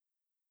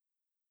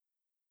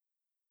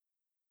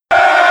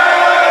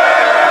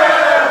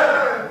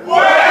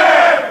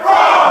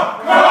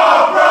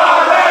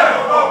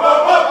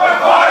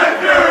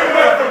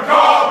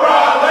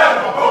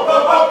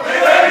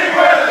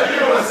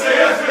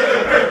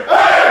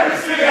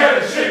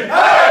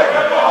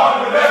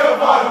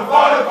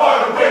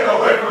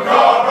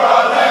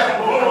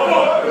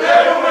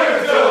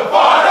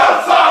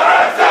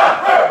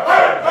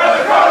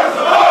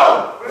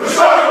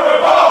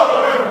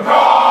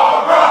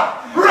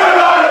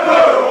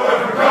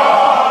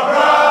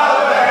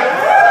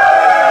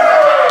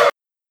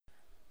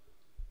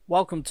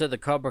Welcome to the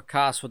Cobra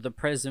Cast with the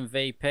present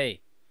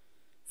VP.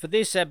 For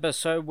this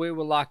episode, we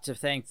would like to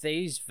thank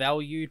these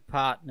valued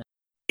partners.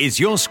 Is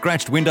your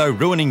scratched window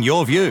ruining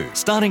your view?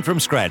 Starting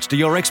from scratch to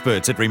your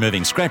experts at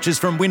removing scratches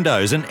from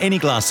windows and any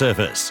glass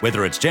surface.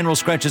 Whether it's general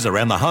scratches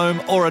around the home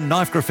or a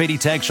knife graffiti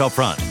tag shop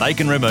front, they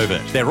can remove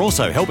it. They're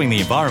also helping the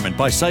environment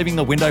by saving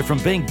the window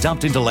from being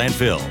dumped into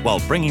landfill,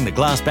 while bringing the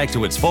glass back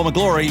to its former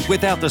glory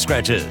without the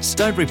scratches.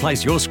 Don't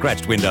replace your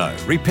scratched window.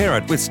 Repair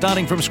it with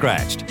Starting From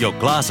Scratched, your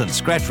glass and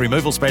scratch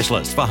removal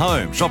specialist for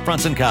home, shop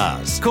fronts and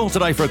cars. Call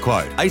today for a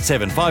quote,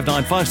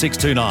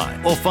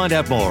 87595629, or find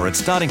out more at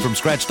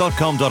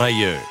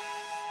startingfromscratch.com.au.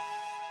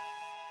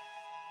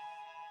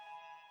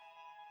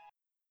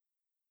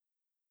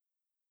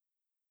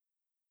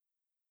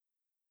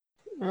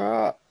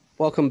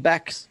 Welcome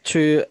back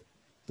to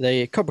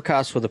the Cobra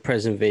Cast with the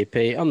present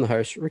VP. I'm the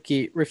host,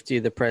 Ricky Rifty,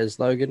 the Pres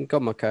Logan.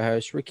 Got my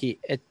co-host, Ricky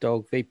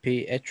Dog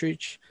VP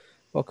Ettridge.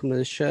 Welcome to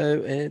the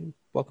show and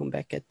welcome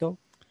back, Dog.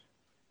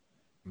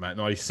 Mate,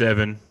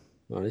 97.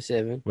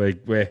 97.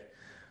 We're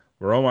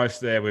almost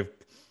there. We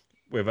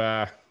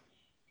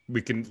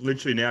can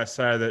literally now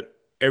say that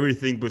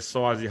everything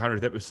besides the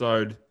 100th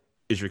episode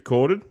is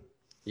recorded.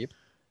 Yep.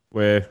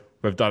 We've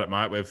done it,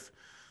 mate. We've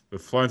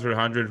flown through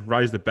 100,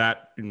 raised the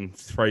bat in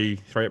three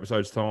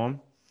episodes' time.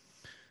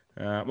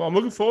 Well, I'm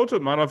looking forward to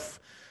it, mate. I've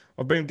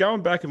been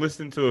going back and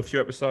listening to a few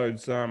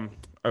episodes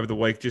over the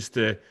week just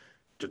to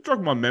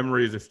jog my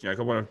memories. If I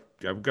want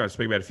to, I'm going to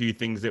speak about a few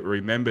things that were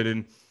remembered.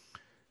 And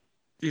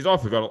geez, I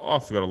forgot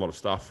a lot of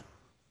stuff.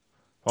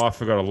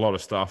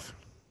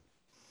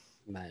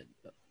 Mate,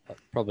 I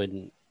probably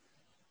didn't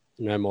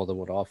know more than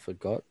what I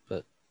forgot,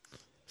 but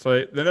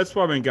so then that's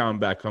why I've been going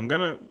back. I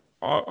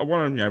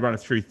want to run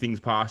through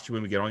things past you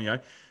when we get on.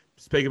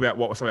 Speak about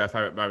what were some of our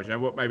favourite moments.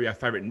 What maybe our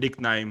favourite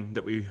nickname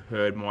that we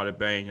heard might have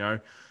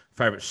been.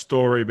 Favourite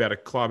story about a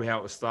club,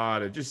 how it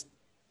started, just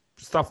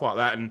stuff like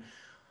that. And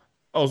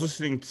I was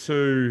listening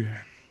to,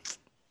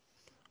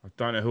 I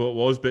don't know who it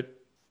was, but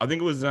I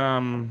think it was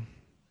the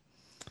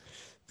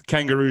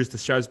Kangaroos to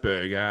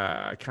Strasbourg.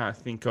 I can't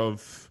think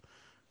of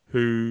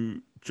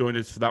who joined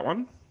us for that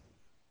one.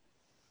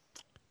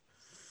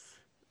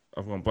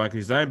 I've gone blank on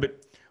his name,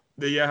 but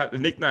the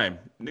nickname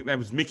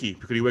was Mickey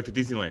because he worked at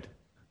Disneyland.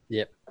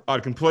 yep.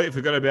 I'd completely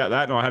forgot about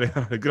that, and I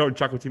had a good old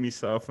chuckle to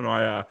myself, and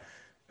I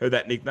heard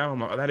that nickname. I'm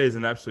like, that is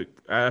an absolute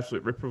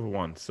ripper of a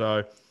one.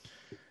 So,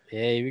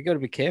 Yeah, you've got to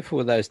be careful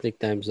with those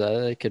nicknames,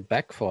 though. They could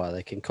backfire.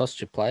 They can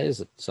cost your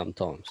players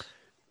sometimes.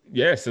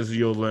 yes, as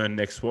you'll learn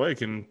next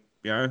week, and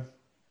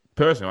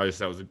personally,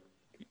 that was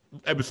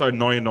episode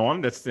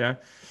 99. That's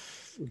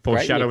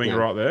foreshadowing nickname.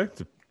 right there.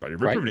 It's a bloody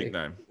ripper of a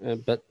nickname.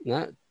 But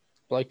no,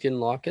 bloke didn't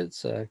like it,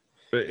 so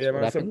But yeah,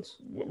 what man, so happens.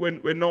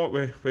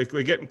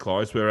 we're getting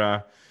close.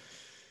 We're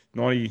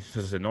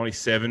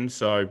 97,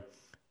 so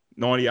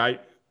 98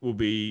 will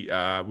be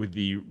with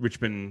the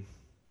Richmond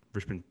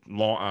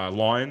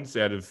Lions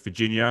out of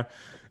Virginia.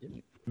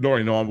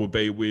 99 will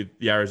be with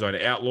the Arizona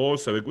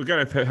Outlaws. So we're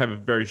going to have a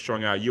very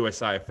strong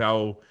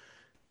USAFL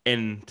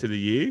end to the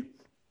year.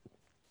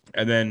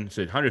 And then,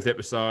 100th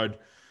episode,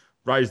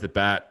 raise the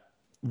bat,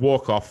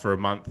 walk off for a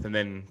month, and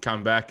then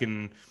come back.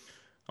 And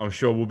I'm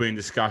sure we'll be in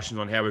discussions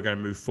on how we're going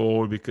to move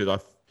forward because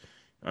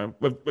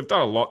we've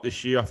done a lot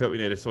this year. I felt we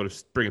need to sort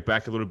of bring it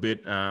back a little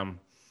bit.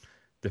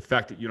 The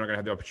fact that you're not going to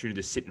have the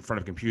opportunity to sit in front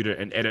of a computer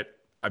and edit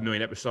a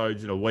million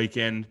episodes in a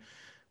weekend,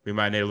 we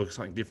may need to look at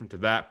something different to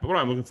that. But what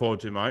I'm looking forward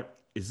to, mate,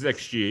 is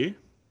next year,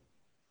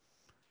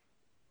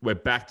 we're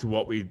back to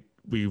what we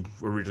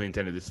originally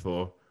intended this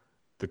for.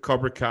 The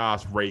Cobra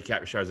Cast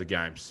recap shows of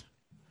games.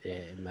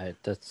 Yeah, mate,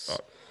 that's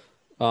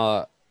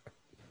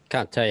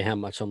can't tell you how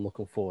much I'm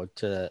looking forward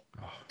to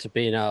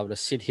being able to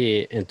sit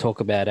here and talk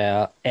about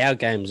our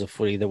games of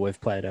footy that we've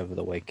played over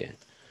the weekend.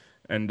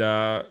 And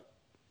I'm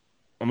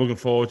looking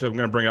forward to. I'm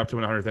going to bring it up to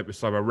an 100th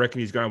episode. I reckon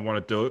he's going to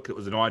want to do it. It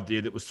was an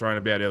idea that was thrown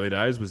about early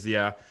days. Was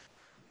the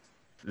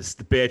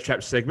bear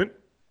trap segment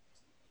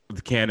of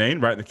the canteen,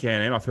 right in the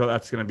canteen. I feel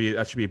that should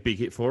be a big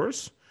hit for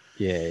us.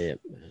 Yeah.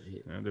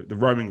 The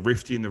roaming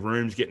Rifty in the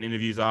rooms, getting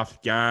interviews after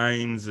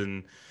games,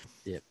 and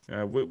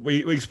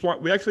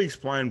we actually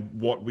explained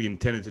what we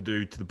intended to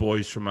do to the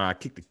boys from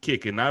Kick the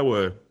Kick, and they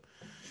were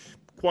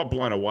quite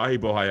blown away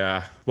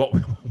by what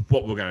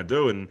we're going to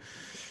do, and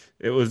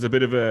it was a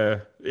bit of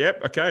a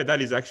okay,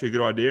 that is actually a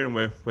good idea, and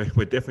we're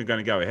definitely going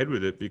to go ahead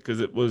with it because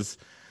it was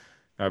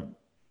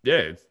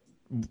they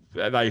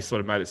sort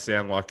of made it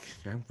sound like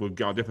we're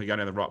definitely going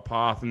down the right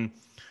path. And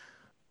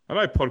I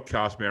know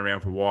podcasts have been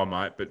around for a while,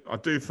 mate, but I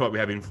do feel like we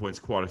have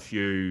influenced quite a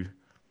few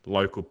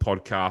local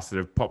podcasts that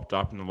have popped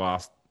up in the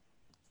last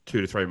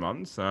 2 to 3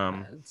 months.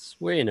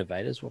 We're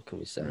innovators. What can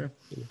we say?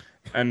 Yeah.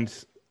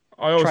 And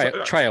I also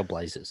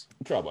trailblazers.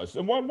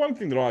 And one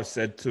thing that I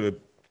said to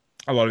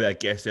a lot of our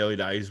guests early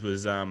days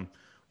was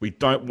we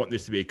don't want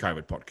this to be a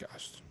COVID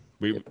podcast.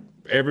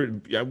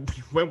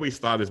 When we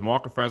started, these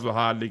microphones were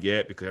hard to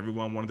get because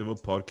everyone wanted to do a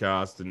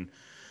podcast, and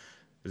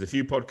there's a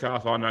few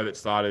podcasts I know that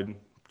started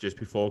just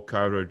before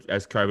COVID,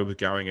 as COVID was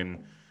going,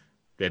 and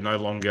they're no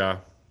longer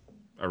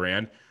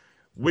around.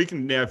 we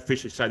can now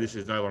officially say this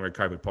is no longer a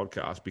COVID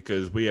podcast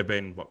because we have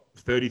been,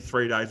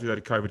 33 days without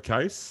a COVID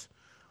case.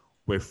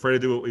 We're free to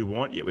do what we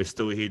want, yet we're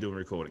still here doing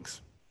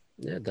recordings.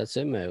 Yeah, that's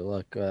it, mate.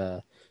 Like,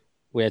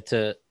 we had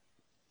to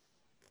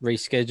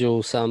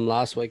reschedule some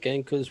last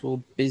weekend because we're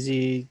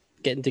busy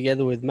getting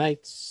together with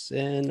mates,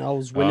 and I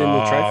was winning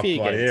the trophy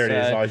again. There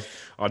it is.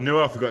 I knew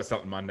I forgot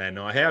something Monday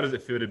night. How does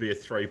it feel to be a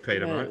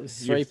three-peater, mate?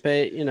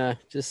 Three-peat,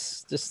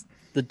 just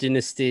the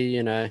dynasty,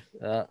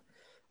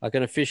 I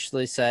can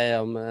officially say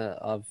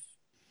I've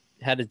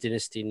had a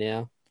dynasty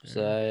now,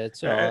 so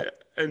it's all right.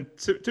 And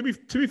to be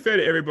fair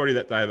to everybody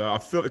that day, though, I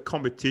feel the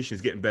competition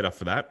is getting better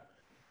for that.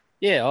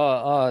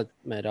 Yeah,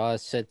 mate, I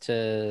said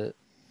to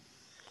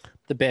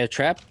the Bear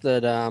Trap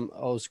that it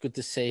was good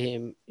to see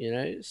him,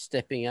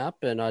 stepping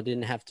up, and I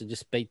didn't have to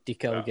just beat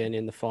Dicko again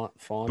in the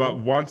final. But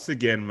once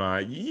again,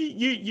 mate,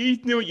 you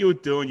knew what you were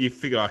doing. You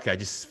figured, okay,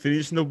 just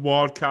finish in the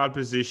wild card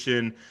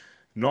position,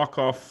 knock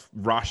off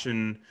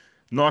Russian,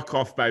 knock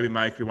off Baby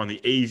Maker, won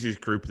the easiest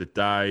group of the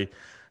day.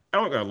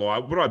 I'm not going to lie,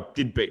 when I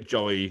did beat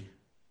Jolly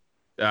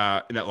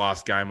in that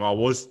last game, I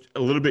was a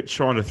little bit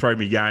trying to throw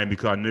me game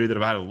because I knew that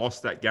if I had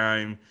lost that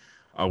game,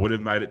 I would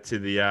have made it to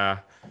the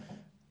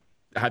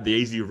had the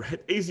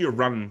easier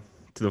run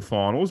to the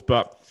finals.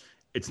 But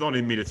it's not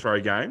in me to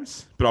throw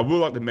games. But I will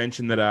like to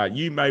mention that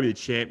you may be the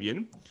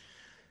champion,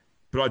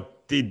 but I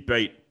did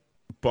beat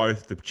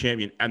both the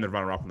champion and the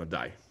runner-up on the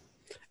day.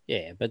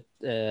 Yeah, but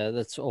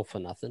that's all for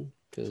nothing.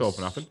 It's all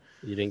for nothing.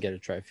 You didn't get a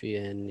trophy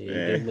and you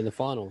didn't win the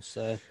finals.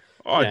 So,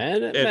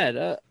 ended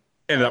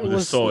up with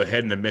a solid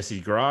head in a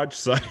messy garage.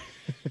 So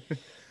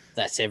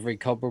that's every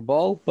Cobra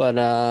Bowl. But,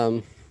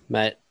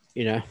 mate,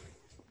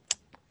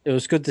 it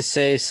was good to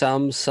see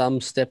some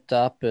stepped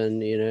up and,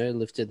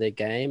 lifted their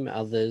game.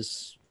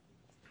 Others,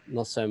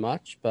 not so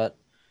much. But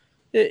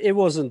it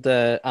wasn't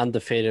the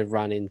undefeated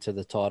run into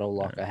the title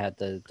like I had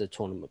the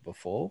tournament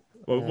before.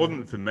 Well, it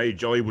wasn't for me.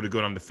 Jolly would have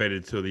gone undefeated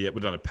until we've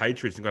done the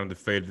Patriots and gone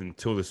undefeated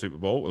until the Super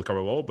Bowl or the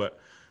Cobra Bowl. But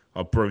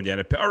I brought him down.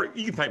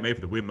 You can thank me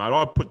for the win, mate.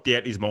 I put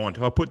doubt in his mind.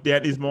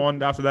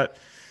 After that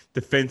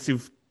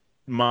defensive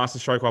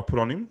masterstroke I put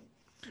on him.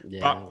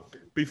 Yeah. But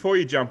before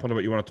you jump onto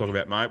what you want to talk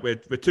about, mate,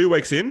 we're 2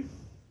 weeks in.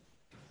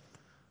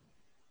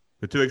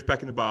 We're 2 weeks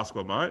back in the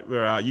basketball, mate.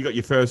 Where you got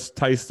your first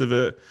taste of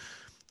it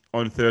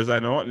on Thursday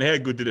night, and how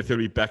good did it feel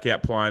to be back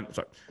out playing?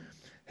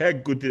 How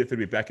good did it feel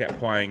to be back out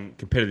playing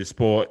competitive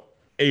sport,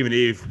 even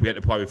if we had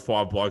to play with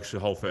 5 blokes for the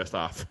whole first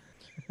half?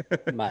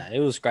 Mate, it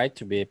was great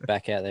to be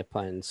back out there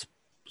playing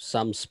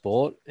some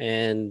sport,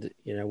 and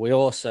we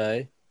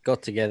also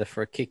got together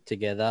for a kick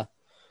together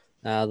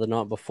the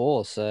night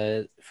before.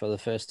 So for the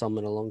first time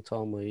in a long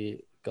time,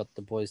 we got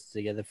the boys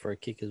together for a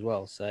kick as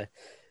well. So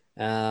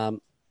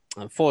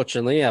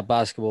unfortunately, our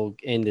basketball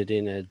ended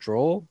in a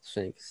draw. I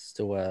think it's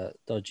still a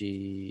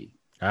dodgy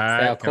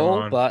foul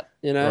call, but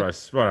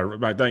right,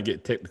 mate, don't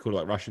get technical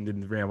like Russian did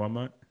in round 1,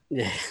 mate.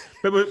 Yeah,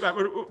 but it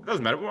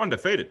doesn't matter. We're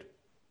undefeated.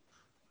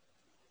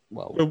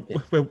 Well,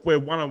 we're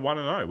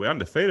 1-1-0. We're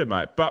undefeated,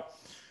 mate. But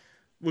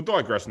we'll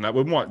digress on that.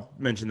 We might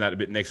mention that a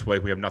bit next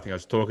week. We have nothing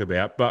else to talk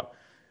about. But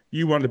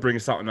you wanted to bring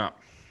something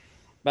up.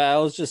 But I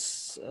was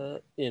just,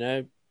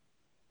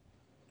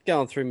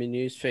 going through my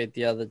newsfeed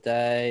the other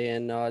day,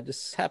 and I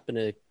just happened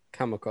to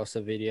come across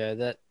a video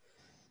that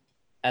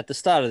at the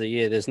start of the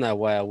year, there's no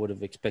way I would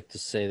have expected to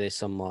see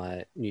this on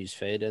my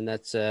newsfeed. And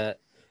that's a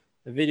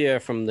video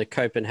from the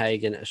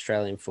Copenhagen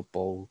Australian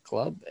Football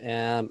Club.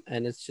 And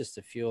it's just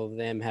a few of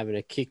them having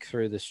a kick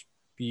through the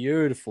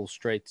beautiful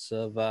streets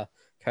of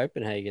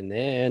Copenhagen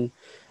there.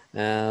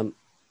 And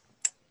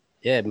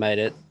it made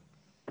it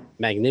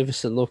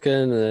magnificent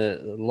looking.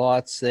 The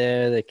lights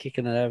there, they're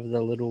kicking it over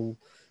the little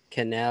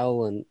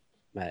canal. And,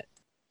 mate,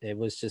 it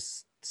was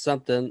just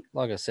something,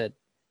 like I said,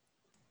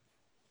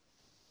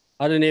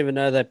 I didn't even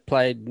know they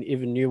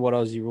even knew what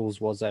Aussie rules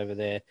was over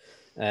there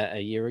a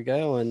year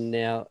ago, and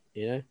now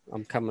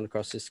I'm coming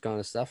across this kind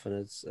of stuff, and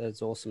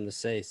it's awesome to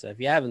see. So if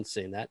you haven't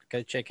seen that,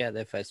 go check out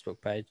their Facebook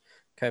page,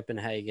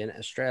 Copenhagen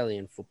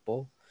Australian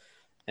Football,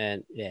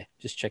 and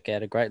just check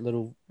out a great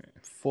little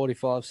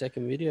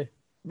 45-second video.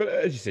 But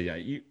as you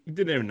said, you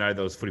didn't even know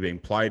there was footy being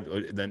played.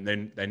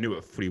 Then they knew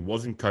what footy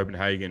was in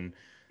Copenhagen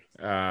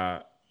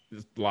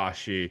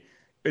last year.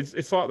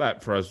 It's like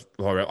that for us.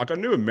 Like I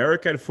knew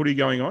America had footy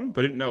going on,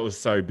 but I didn't know it was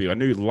so big. I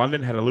knew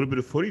London had a little bit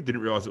of footy,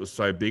 didn't realise it was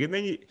so big. And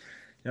then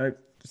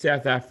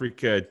South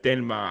Africa,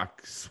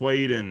 Denmark,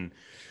 Sweden,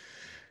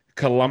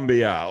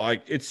 Colombia.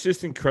 Like it's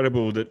just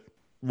incredible that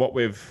what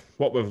we've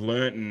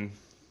learnt,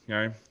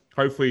 and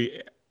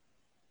hopefully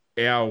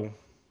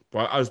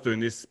by us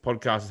doing this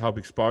podcast has helped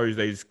expose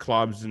these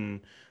clubs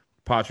and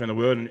parts around the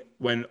world. And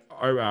when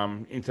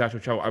international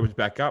travel opens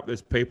back up,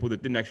 there's people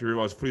that didn't actually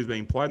realise footy is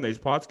being played in these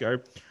parts go,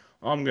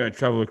 I'm going to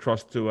travel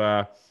across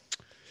to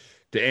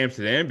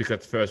Amsterdam because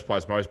that's the first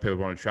place most people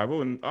want to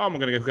travel, and I'm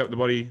going to go pick up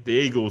the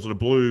Eagles or the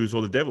Blues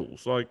or the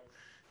Devils. Like,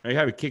 you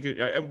have a kick.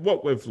 And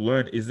what we've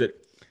learned is that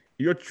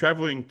you're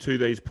traveling to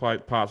these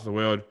parts of the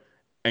world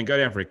and go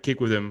down for a kick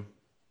with them,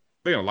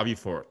 they're going to love you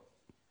for it.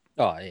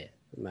 Oh, yeah,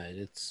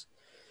 mate.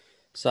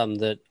 some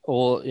that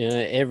all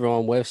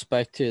everyone we've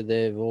spoke to,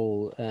 they've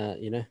all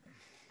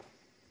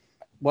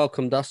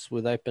welcomed us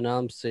with open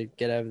arms to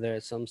get over there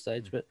at some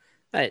stage. But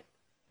mate,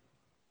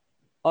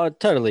 I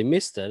totally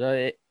missed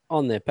it.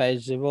 On their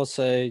page, they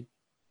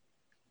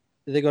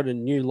got a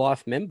new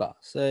life member.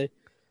 So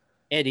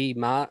Eddie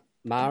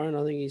Marin,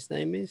 I think his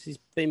name is. He's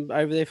been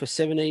over there for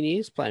 17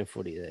 years playing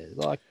footy there.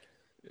 Like,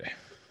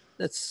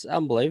 that's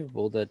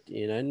unbelievable that,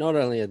 not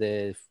only are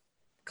there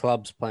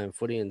clubs playing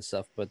footy and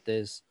stuff, but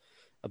there's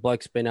a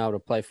bloke's been able to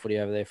play footy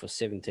over there for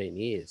 17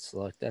 years.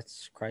 Like,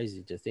 that's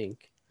crazy to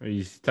think.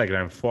 He's taken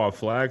home 5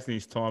 flags in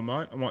his time,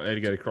 mate. I might need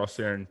to get across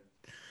there and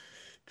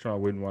try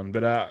and win one.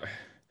 But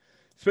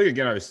speaking of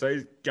going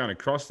overseas, going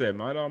across there,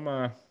 mate,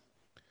 I'm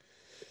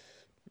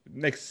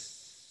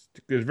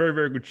there's a very,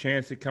 very good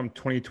chance that come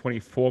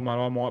 2024, mate,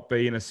 I might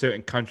be in a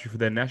certain country for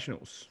their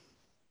nationals.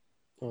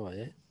 Oh,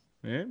 yeah?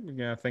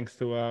 Yeah, thanks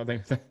to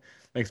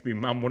my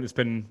mum wanting to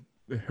spend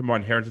my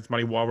inheritance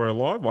money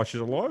while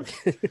she's alive.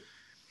 Yeah,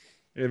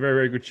 very,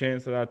 very good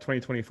chance that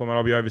 2024, mate,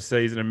 I'll be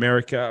overseas in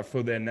America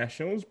for their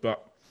nationals.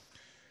 But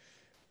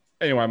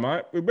anyway,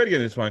 mate, we better get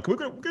this one. We've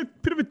got a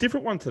bit of a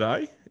different one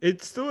today.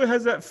 It still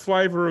has that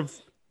flavour of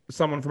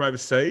someone from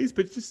overseas,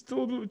 but it's just still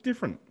a little bit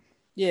different.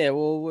 Yeah,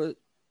 well,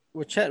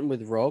 we're chatting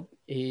with Rob.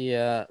 He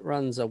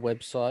runs a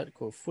website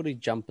called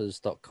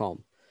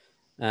footyjumpers.com.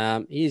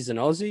 He's an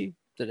Aussie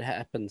that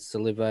happens to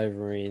live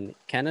over in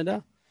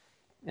Canada,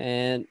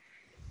 and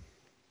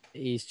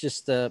he's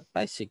just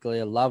basically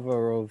a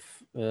lover of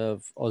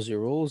Aussie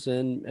rules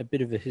and a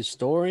bit of a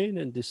historian,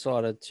 and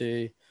decided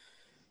to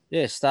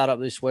start up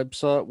this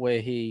website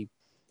where he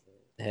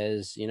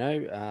has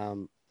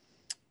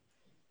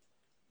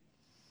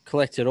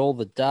collected all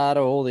the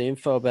data, all the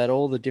info about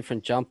all the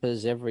different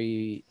jumpers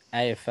every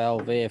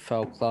AFL,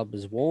 VFL club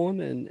has worn,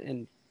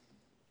 and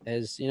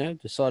has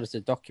decided to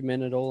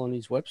document it all on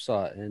his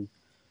website, and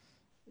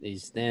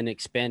he's then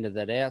expanded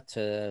that out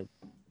to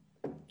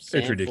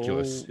It's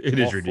ridiculous. It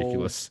is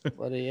ridiculous.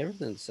 Bloody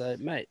everything. So,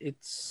 mate,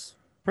 it's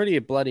pretty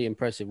a bloody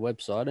impressive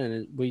website,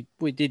 and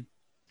we did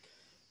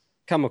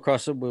come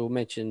across it. We were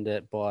mentioned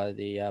it by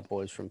the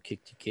boys from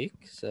Kick to Kick.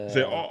 So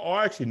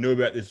I actually knew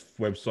about this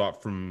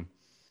website from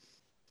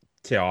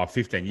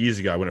 15 years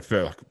ago when it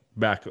felt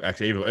back,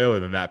 actually even earlier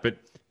than that, but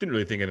didn't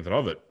really think anything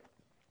of it.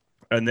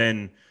 And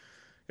then,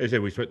 as I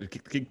said, we spoke to the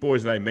Kick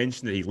boys, and they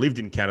mentioned that he lived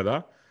in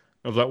Canada.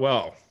 I was like,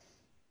 well,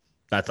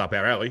 that's up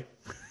our alley.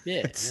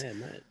 Yeah, mate. It's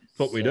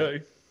what we do.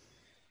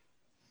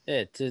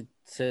 Yeah,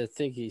 to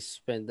think he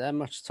spent that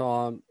much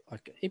time,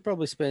 like he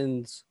probably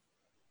spends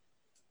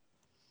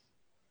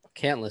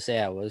countless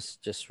hours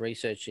just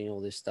researching all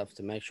this stuff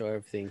to make sure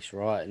everything's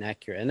right and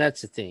accurate. And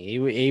that's the thing.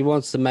 He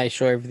wants to make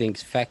sure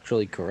everything's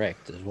factually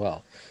correct as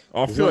well.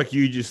 I feel like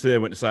you just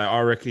there went to say, I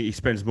reckon he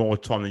spends more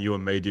time than you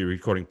and me do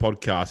recording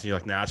podcasts. And you're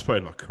like, nah, it's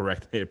probably not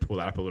correct. I need to pull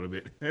that up a little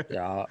bit.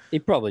 Yeah, he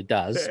probably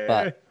does,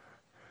 but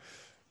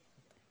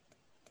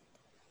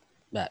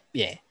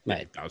yeah,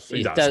 mate,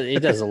 he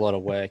does a lot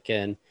of work.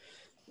 And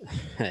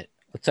I'll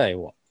tell you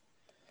what,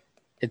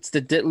 it's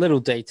the little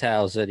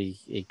details that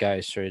he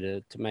goes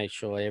through to make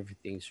sure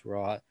everything's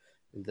right.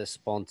 The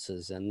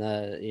sponsors and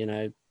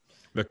the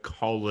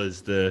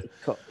collars,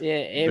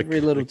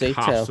 every little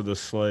detail. Cuffs of the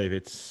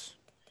sleeve.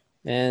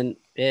 And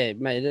yeah,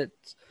 mate,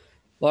 it's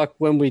like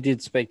when we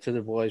did speak to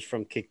the boys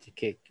from Kick to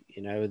Kick.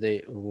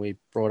 When we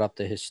brought up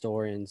the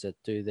historians that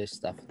do this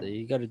stuff,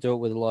 you got to do it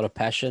with a lot of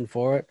passion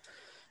for it.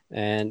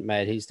 And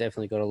mate, he's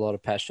definitely got a lot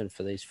of passion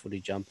for these footy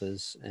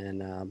jumpers,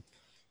 and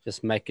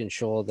just making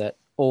sure that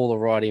all the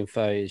right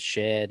info is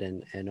shared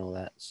and all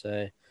that.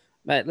 So,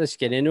 mate, let's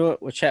get into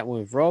it. We're chatting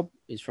with Rob.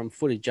 He's from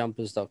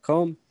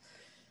footyjumpers.com.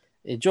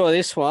 Enjoy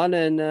this one.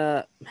 And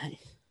mate,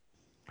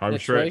 home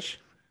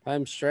stretch,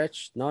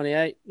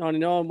 98,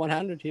 99,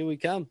 100. Here we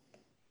come.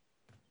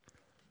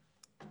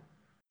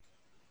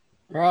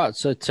 All right.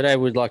 So today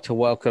we'd like to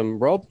welcome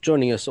Rob,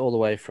 joining us all the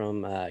way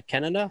from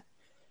Canada.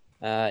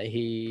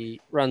 He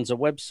runs a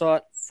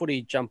website,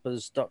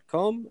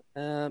 footyjumpers.com.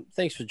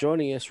 Thanks for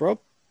joining us, Rob.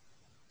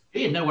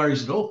 Yeah, no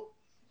worries at all.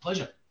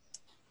 Pleasure.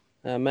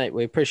 Mate,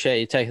 we appreciate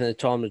you taking the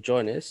time to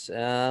join us.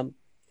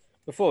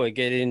 Before we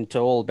get into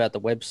all about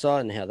the website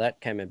and how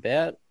that came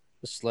about,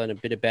 let's learn a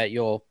bit about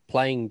your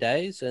playing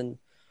days and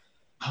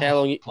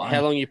how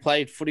long you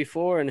played footy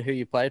for and who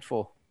you played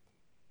for.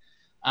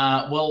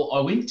 Well, I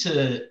went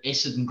to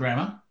Essendon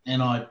Grammar,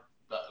 and I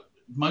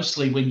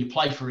mostly when you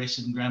play for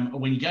Essendon Grammar,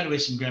 when you go to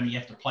Essendon Grammar, you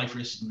have to play for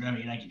Essendon Grammar.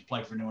 You don't get to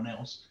play for anyone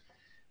else.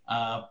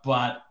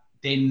 But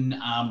then,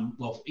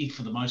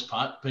 for the most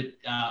part, but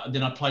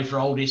then I played for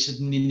Old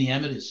Essendon in the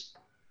amateurs.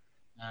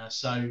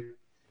 So,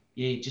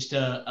 yeah, just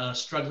a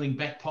struggling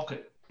back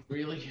pocket,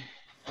 really.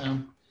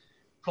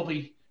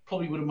 Probably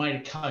would have made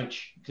a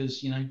coach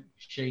because,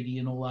 Sheedy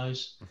and all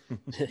those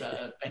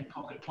back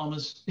pocket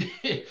plumbers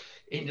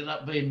ended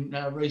up being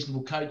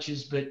reasonable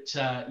coaches. But,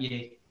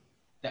 yeah,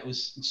 that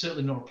was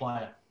certainly not a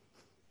player.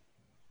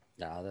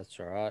 No, that's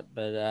all right.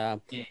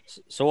 But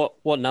so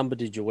what number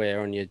did you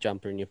wear on your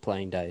jumper in your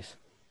playing days?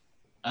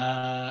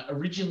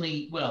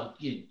 Originally,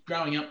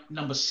 growing up,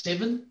 number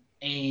 7.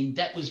 And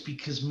that was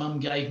because Mum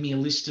gave me a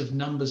list of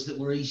numbers that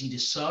were easy to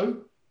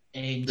sew.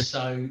 And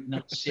so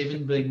number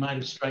 7, being made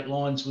of straight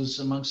lines, was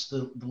amongst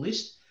the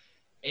list.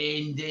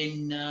 And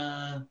then,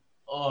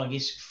 I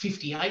guess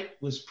 58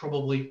 was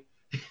probably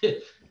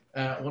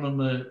one of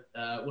my,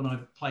 when I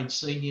played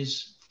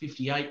seniors,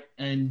 58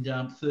 and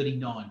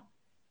 39.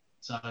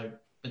 So,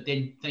 but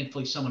then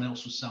thankfully someone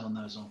else was sewing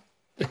those on.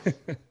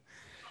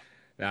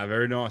 No,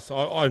 very nice.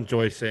 I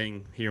enjoy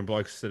hearing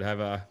blokes that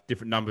have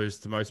different numbers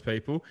to most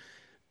people.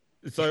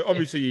 So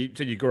obviously you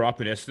said you grew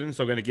up in Essendon,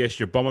 so I'm going to guess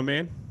you're a Bomber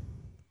man.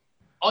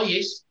 Oh,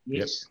 yes.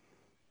 He's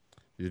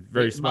a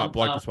very smart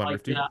bloke, this one,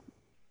 Rifty. I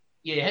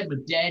had my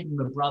dad and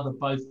my brother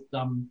both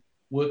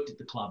worked at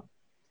the club.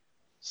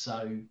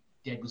 So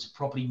Dad was a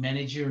property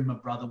manager and my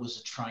brother was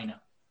a trainer.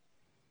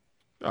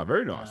 Oh,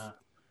 very nice.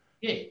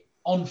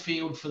 On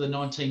field for the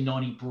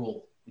 1990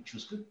 Brawl, which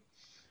was good.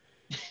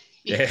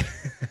 Yeah,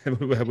 it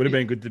would have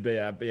been good to be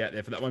out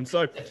there for that one.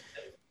 So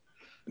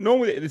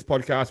normally in this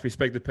podcast, we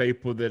speak to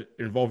people that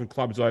are involved in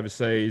clubs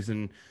overseas,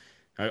 and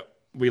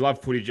we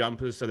love footy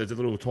jumpers, so there's a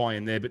little tie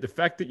in there. But the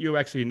fact that you're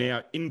actually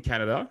now in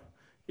Canada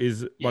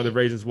is one of the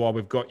reasons why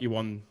we've got you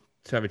on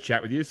to have a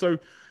chat with you. So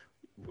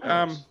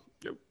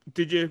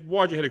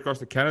why'd you head across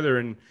to Canada,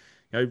 and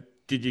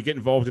did you get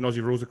involved in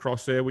Aussie rules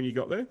across there when you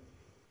got there?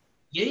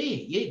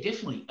 Yeah,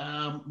 definitely.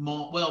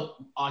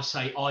 I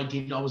say I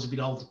did. I was a bit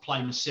old to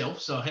play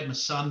myself, so I had my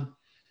son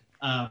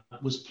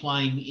was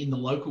playing in the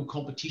local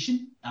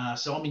competition.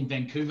 So I'm in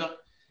Vancouver,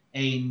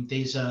 and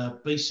there's a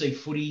BC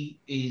Footy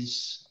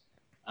is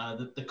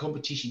the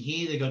competition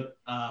here. They got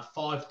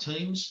 5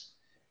 teams,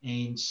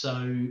 and so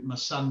my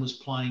son was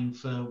playing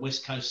for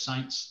West Coast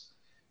Saints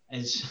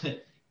as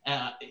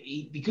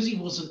because he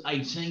wasn't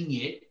 18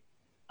 yet.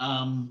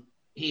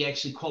 He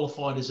actually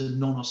qualified as a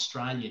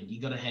non-Australian. You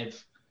got to have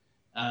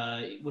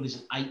 8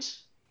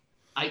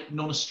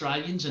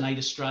 non-Australians and 8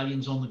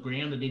 Australians on the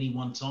ground at any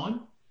one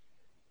time.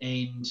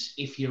 And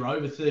if you're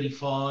over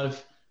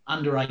 35,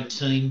 under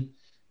 18,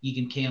 you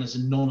can count as a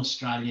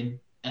non-Australian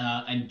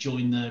and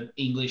join the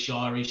English,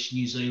 Irish,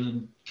 New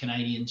Zealand,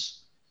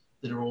 Canadians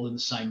that are all in the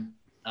same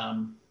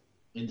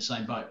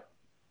boat.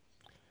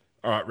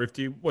 All right,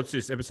 Rifty, what's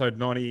this, episode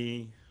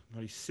 90,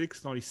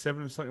 96,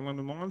 97 or something along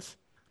the lines?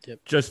 Yep.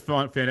 Just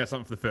found out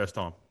something for the first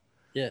time.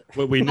 Yeah.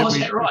 Is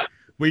that right?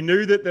 We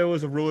knew that there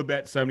was a rule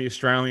about so many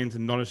Australians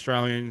and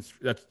non-Australians.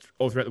 That's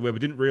all throughout the world. We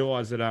didn't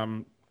realise that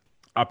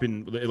up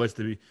in at least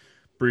the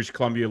British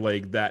Columbia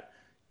League that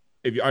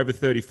if you're over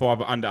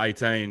 35 or under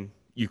 18,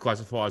 you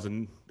classify as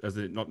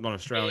a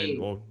non-Australian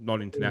or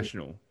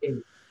non-international.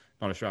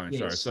 Non-Australian,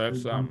 sorry.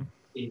 So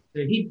So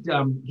he'd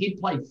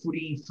played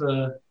footy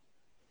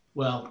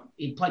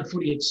he played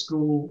footy at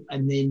school,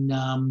 and then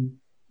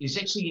he was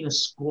actually in a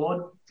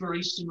squad for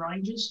Eastern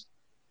Rangers,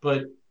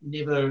 but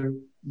never,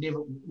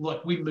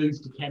 like, we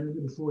moved to Canada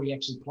before he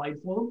actually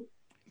played for them.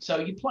 So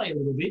you play a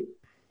little bit,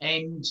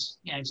 and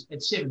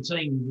at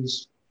 17 he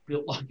was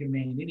built like a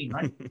man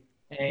anyway.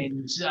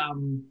 And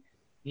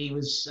he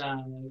was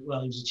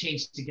a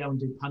chance to go and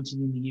do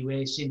punting in the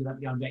US. Ended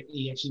up going back.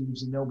 He actually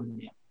lives in Melbourne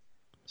now,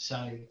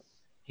 so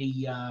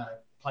he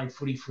played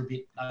footy for a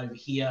bit over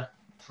here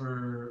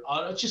for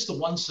just the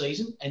one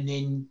season, and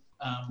then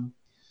then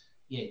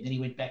he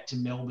went back to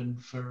Melbourne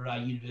for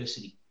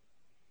university.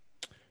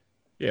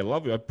 Yeah,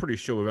 lovely. I'm pretty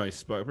sure we've only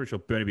spoken. I'm pretty sure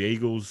Burnaby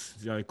Eagles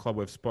is the only club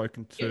we've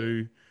spoken to.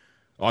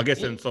 Yeah. I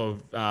guess in sort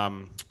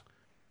of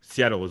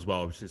Seattle as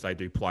well, since they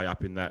do play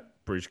up in that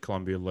British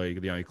Columbia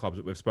League, the only clubs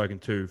that we've spoken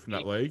to from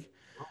that league.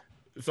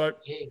 So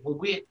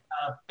we're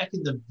back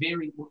in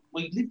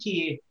we lived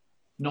here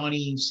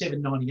 97,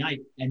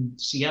 98,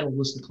 and Seattle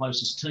was the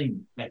closest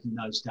team back in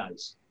those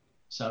days.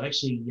 So I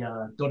actually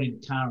got in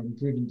a car and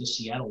driven to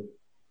Seattle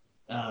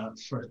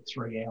for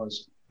 3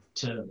 hours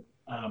to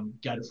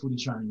go to footy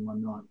training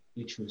one night,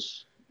 which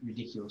was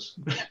ridiculous.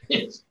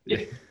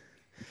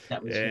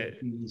 That was a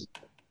few years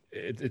ago.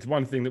 It's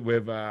one thing that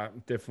we've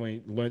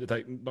definitely learned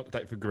to not to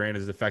take for granted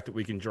is the fact that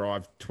we can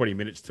drive 20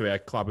 minutes to our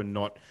club and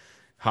not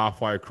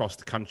halfway across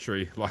the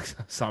country like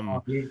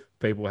some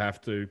people have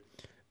to.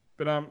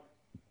 But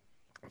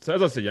so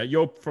as I said,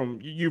 you run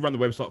the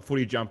website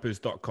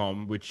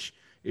footyjumpers.com, which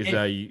is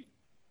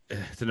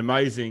it's an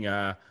amazing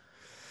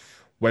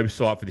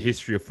website for the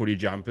history of footy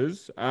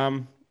jumpers.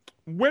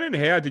 When and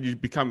how did you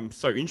become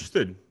so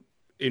interested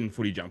in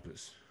footy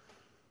jumpers?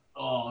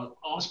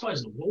 I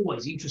suppose I'm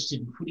always interested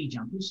in footy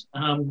jumpers.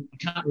 I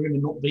can't remember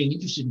not being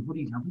interested in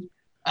footy jumpers.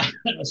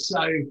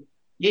 So,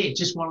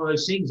 just one of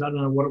those things. I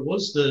don't know what it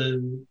was,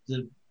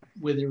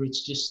 whether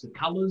it's just the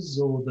colours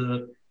or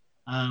the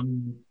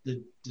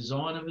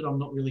design of it. I'm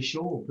not really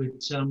sure. But,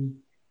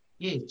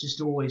 it's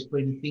just always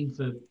been a thing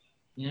for,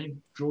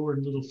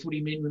 drawing little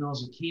footy men when I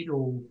was a kid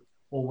or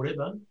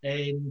whatever.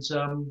 And,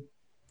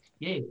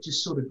 it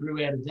just sort of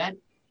grew out of that.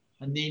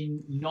 And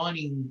then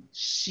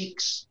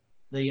 96,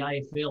 the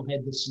AFL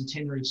had the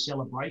centenary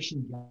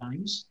celebration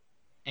games.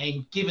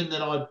 And given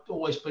that I've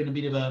always been a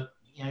bit of a,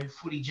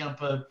 footy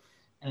jumper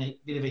and a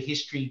bit of a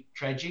history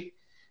tragic,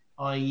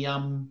 I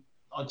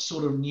I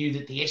sort of knew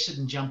that the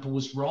Essendon jumper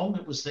was wrong.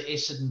 It was the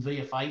Essendon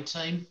VFA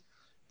team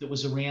that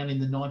was around in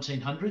the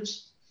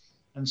 1900s.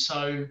 And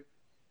so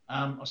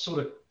I sort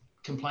of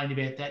complained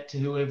about that to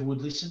whoever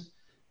would listen.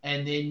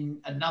 And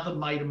then another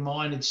mate of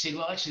mine had said,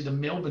 well, actually, the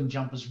Melbourne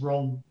jumper's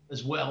wrong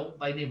as well.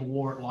 They never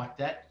wore it like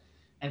that.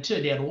 And it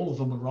turned out all of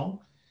them were wrong.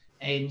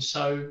 And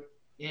so,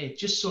 yeah, it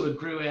just sort of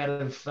grew out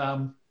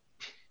of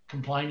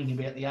complaining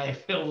about the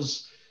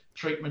AFL's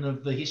treatment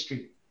of the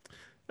history.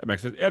 That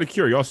makes sense. Out of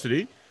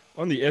curiosity,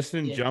 on the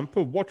Essendon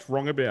jumper, what's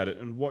wrong about it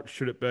and what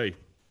should it be?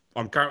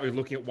 I'm currently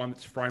looking at one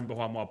that's framed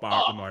behind my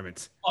bar at the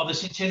moment. Oh, the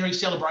Centenary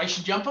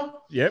Celebration jumper?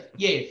 Yep.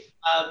 Yeah.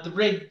 The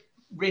red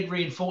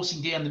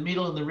reinforcing down the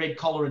middle and the red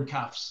collar and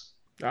cuffs.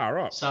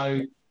 Right.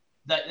 So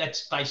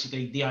that's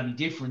basically the only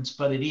difference,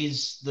 but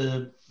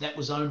that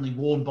was only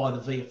worn by the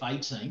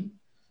VFA team.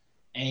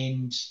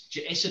 And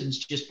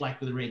Essendon's just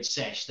black with a red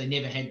sash. They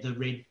never had the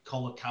red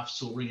collar,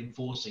 cuffs or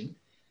reinforcing.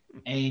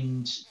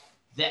 And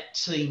that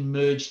team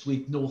merged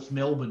with North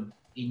Melbourne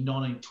in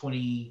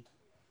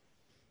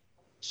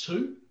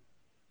 1922.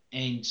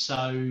 And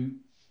so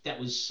that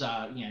was,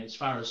 as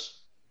far as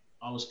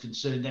I was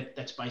concerned,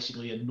 that's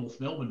basically a North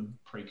Melbourne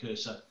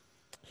precursor.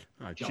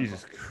 Oh,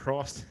 Jesus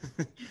Christ.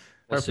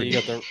 So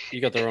you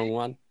got the wrong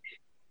one?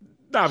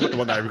 No, I've got the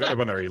one they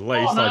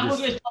released. Oh, no,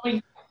 I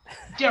mean,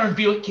 Darren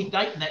Buick kicked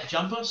 8 in that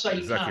jumper, so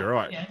exactly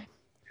right.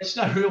 It's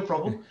no real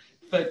problem.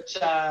 But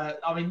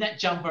I mean, that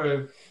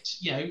jumper,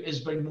 has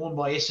been worn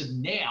by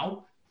Essendon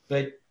now.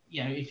 But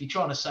if you're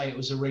trying to say it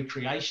was a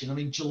recreation, I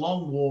mean,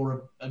 Geelong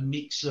wore a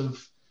mix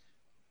of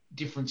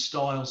different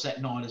styles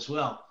that night as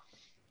well.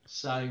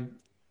 So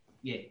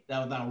yeah, they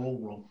were all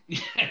wrong.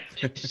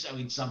 So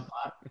in some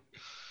part,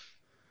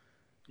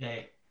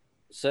 yeah.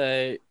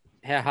 So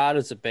how hard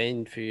has it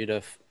been for you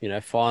to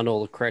find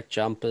all the correct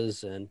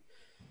jumpers and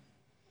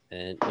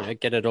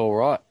get it all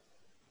right?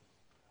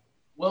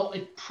 Well,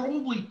 it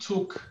probably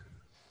took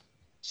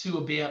to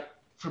about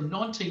from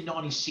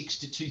 1996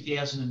 to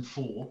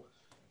 2004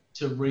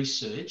 to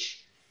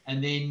research,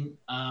 and then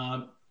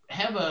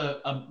have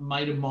a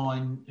mate of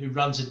mine who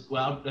runs a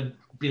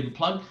bit of a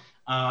plug.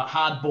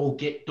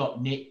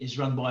 Hardballget.net is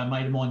run by a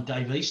mate of mine,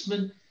 Dave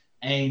Eastman,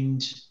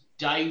 and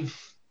Dave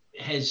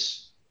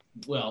has,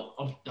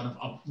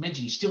 I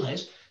imagine he still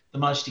has the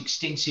most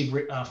extensive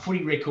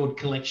footy record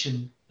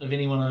collection of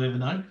anyone I've ever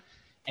known.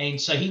 And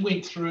so he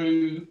went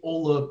through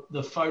all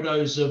the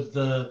photos of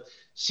the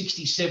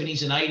 60s,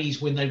 70s, and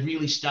 80s when they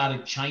really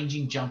started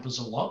changing jumpers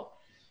a lot.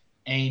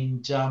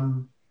 And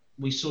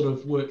we sort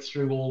of worked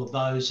through all of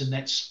those, and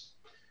that's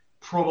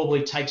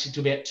probably takes it to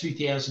about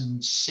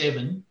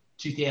 2007,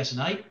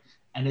 2008.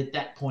 And at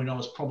that point, I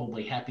was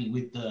probably happy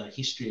with the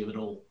history of it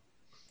all.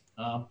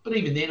 But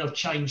even then, I've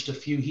changed a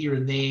few here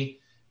and there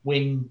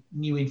when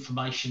new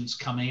information's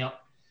come out.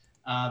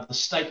 The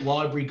State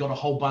Library got a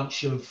whole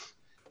bunch of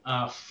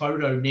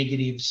photo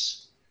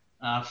negatives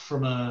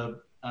from a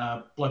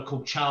bloke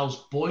called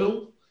Charles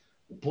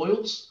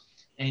Boyles.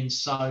 And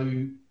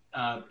so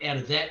out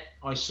of that,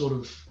 I sort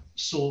of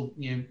saw,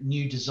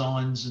 new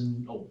designs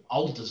or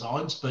old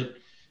designs, but,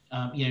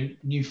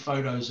 new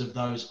photos of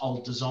those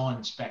old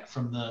designs back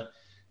from the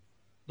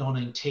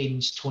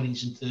 1910s,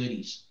 20s and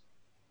 30s.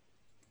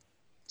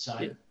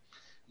 So,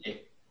 yeah.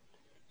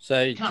 So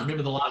I can't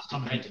remember the last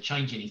time I had to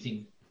change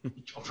anything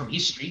from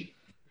history,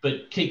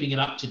 but keeping it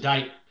up to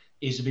date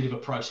is a bit of a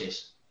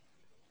process.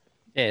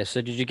 Yeah.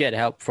 So did you get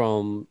help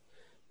from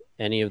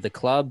any of the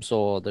clubs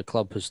or the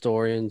club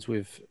historians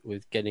with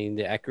getting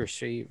the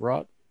accuracy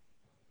right?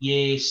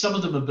 Yeah, some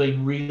of them have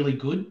been really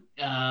good.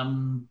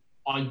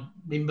 I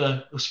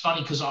remember, it was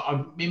funny because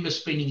I remember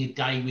spending a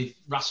day with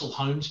Russell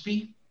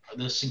Holmesby,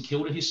 the St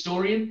Kilda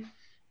historian,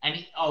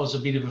 and I was a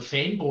bit of a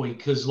fanboy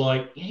because,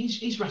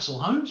 he's Russell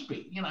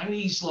Holmesby.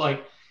 He's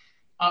like,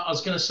 I was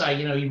going to say,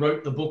 he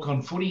wrote the book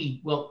on footy.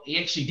 Well, he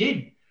actually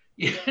did.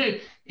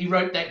 He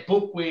wrote that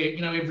book where,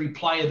 every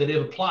player that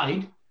ever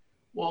played,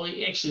 well,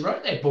 he actually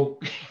wrote that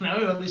book.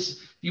 If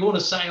you want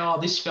to say,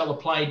 this fella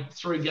played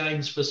 3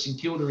 games for St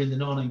Kilda in the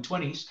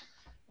 1920s,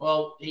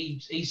 well,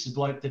 he's the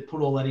bloke that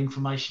put all that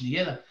information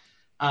together.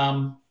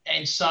 And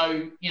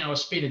so, I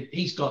spent it.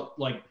 He's got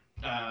like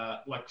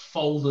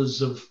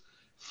folders of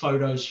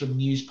photos from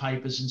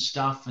newspapers and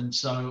stuff. And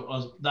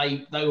so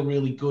they were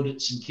really good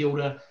at St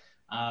Kilda.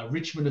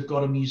 Richmond have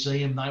got a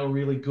museum. They were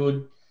really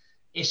good.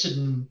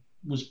 Essendon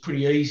was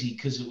pretty easy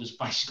because it was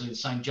basically the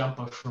same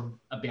jumper from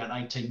about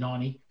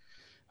 1890.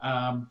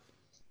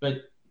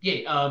 But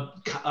yeah,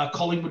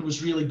 Collingwood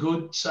was really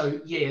good.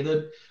 So yeah,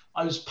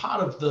 I was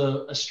part of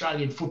the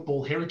Australian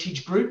Football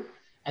Heritage Group,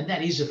 and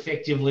that is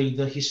effectively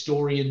the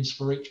historians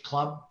for each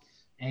club.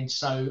 And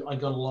so I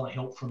got a lot of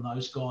help from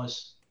those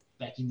guys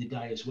back in the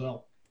day as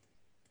well.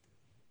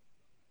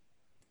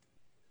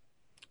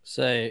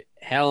 So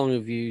how long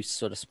have you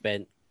sort of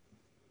spent,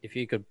 if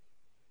you could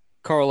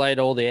correlate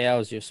all the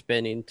hours you've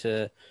spent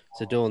into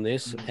doing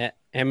this,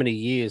 how many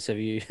years have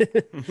you?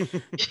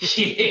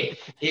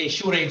 Yeah.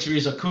 Short answer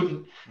is I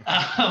couldn't.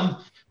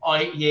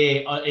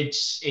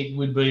 It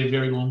would be a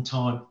very long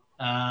time.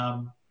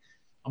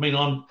 I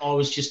mean, I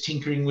was just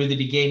tinkering with it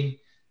again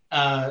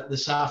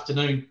this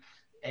afternoon,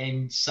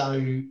 and so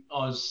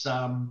I was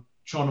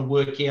trying to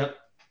work out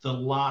the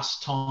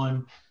last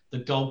time the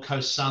Gold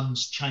Coast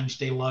Suns changed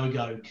their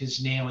logo,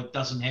 because now it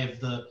doesn't have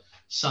the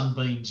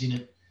sunbeams in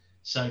it.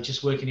 So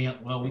just working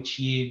out, well, which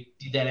year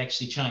did that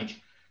actually change?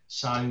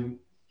 So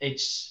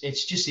it's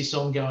just this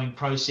ongoing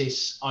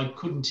process. I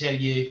couldn't tell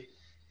you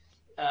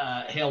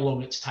how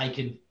long it's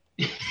taken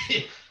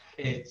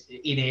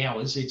in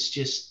hours. It's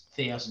just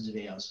thousands of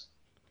hours.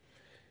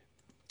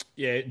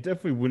 Yeah, it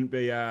definitely wouldn't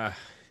be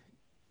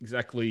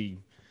exactly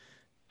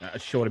a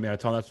short amount of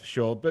time, that's for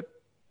sure. But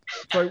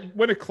so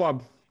when a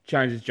club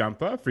changes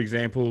jumper, for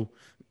example,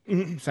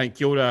 St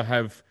Kilda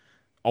have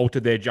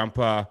altered their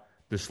jumper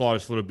the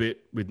slightest little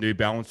bit with New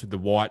Balance, with the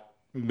white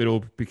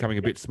middle becoming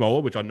a bit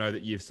smaller, which I know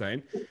that you've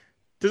seen.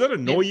 Does that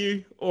annoy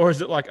you, or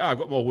is it like, I've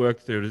got more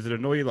work to do? Does it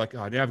annoy you, like,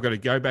 now I've got to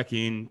go back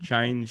in,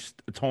 change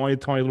a tiny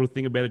little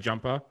thing about a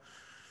jumper?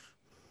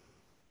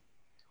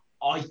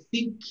 I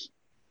think,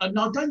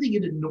 no, I don't think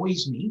it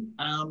annoys me.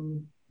 I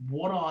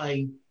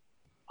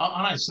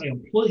don't say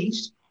I'm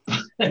pleased,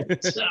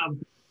 but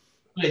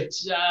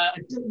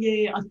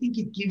yeah, I think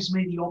it gives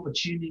me the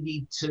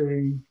opportunity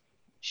to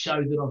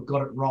show that I've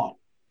got it right.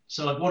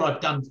 So like what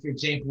I've done, for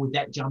example, with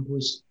that jumper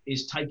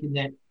is taken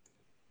that,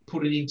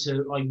 put it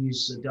into, I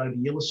use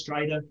Adobe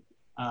Illustrator.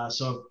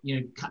 So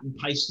I've cut and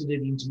pasted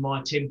it into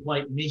my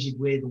template, measured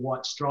where the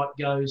white stripe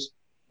goes,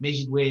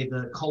 measured where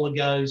the collar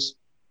goes,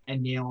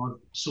 and now I've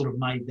sort of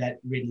made that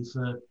ready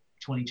for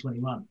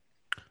 2021.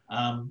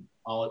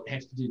 I'll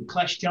have to do the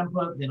Clash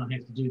jumper, then I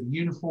have to do the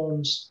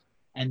uniforms,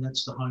 and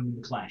that's the home of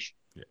the Clash.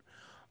 Yeah.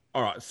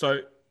 All right.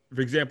 So,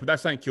 for example, that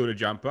St Kilda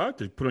jumper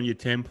to put on your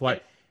template.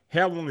 Yeah.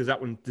 How long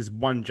does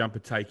one jumper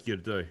take you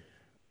to do?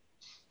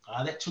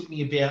 That took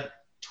me about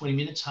 20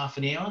 minutes, half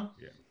an hour.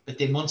 Yeah. But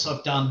then once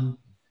I've done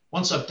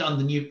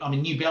the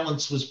New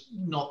Balance was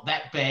not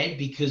that bad,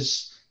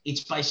 because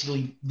it's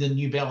basically the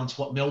New Balance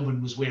what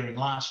Melbourne was wearing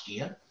last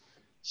year.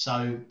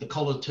 So the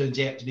collar turns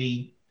out to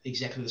be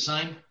exactly the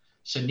same.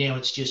 So now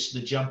it's just the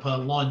jumper,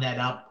 line that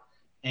up,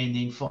 and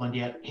then find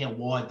out how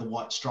wide the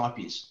white stripe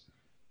is.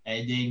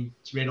 And then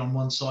it's red on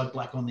one side,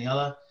 black on the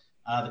other.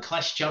 The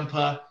Clash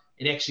jumper,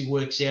 it actually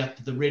works out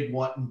that the red,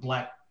 white, and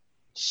black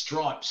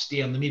stripes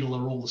down the middle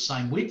are all the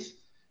same width.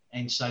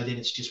 And so then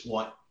it's just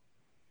white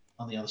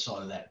on the other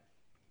side of that.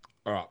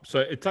 All right. So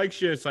it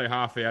takes you, say,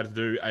 half an hour to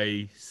do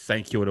a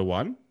St Kilda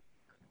one.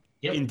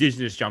 Yep.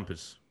 Indigenous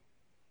jumpers.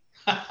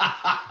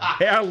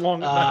 How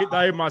long?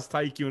 They must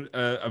take you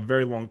a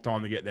very long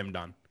time to get them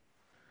done.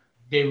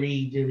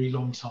 Very, very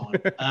long time.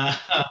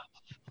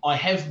 I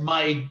have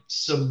made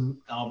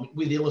some,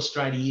 with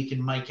Illustrator, you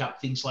can make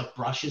up things like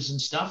brushes and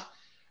stuff.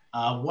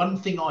 One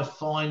thing I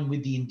find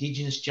with the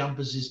Indigenous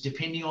jumpers is,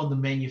 depending on the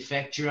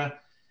manufacturer,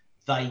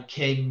 they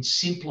can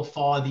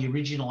simplify the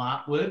original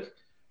artwork.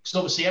 Because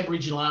obviously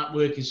Aboriginal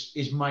artwork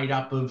is made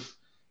up of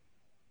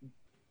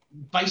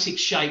basic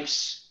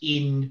shapes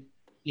in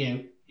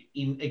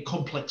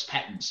complex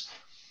patterns.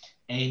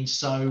 And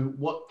so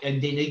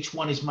and then each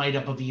one is made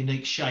up of a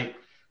unique shape.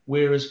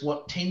 Whereas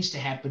what tends to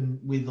happen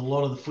with a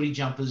lot of the footy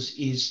jumpers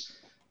is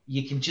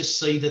you can just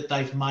see that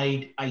they've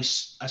made a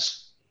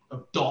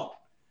dot,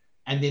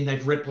 and then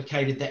they've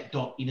replicated that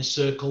dot in a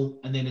circle,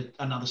 and then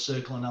another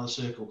circle, another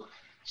circle.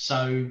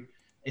 So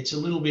it's a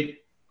little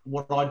bit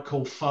what I'd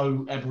call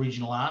faux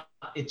Aboriginal art.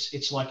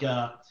 It's like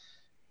a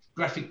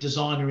graphic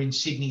designer in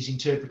Sydney's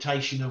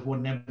interpretation of what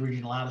an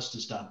Aboriginal artist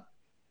has done.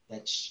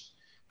 That's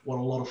what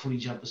a lot of footy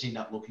jumpers end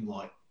up looking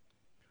like.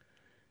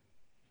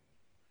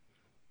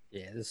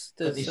 Yeah,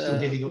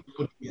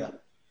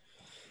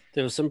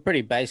 there was some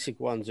pretty basic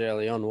ones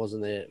early on,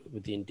 wasn't there,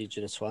 with the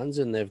Indigenous ones,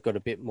 and they've got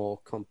a bit more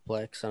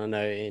complex. And I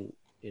know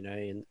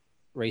in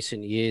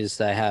recent years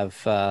they have,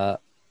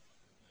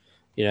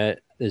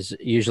 there's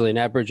usually an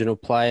Aboriginal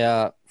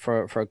player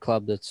for a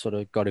club that's sort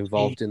of got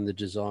involved in the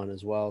design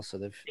as well. So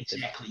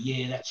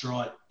yeah, that's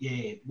right.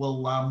 Yeah,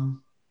 well,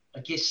 I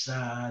guess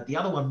the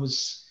other one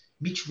was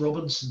Mitch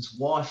Robinson's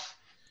wife.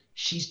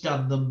 She's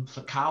done them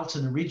for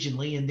Carlton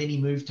originally, and then he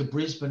moved to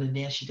Brisbane, and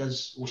now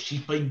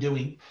she's been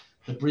doing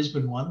the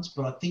Brisbane ones.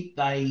 But I think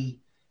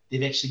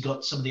they've actually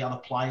got some of the other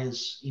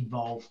players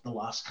involved the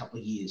last couple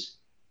of years.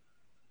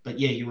 But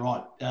yeah, you're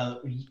right.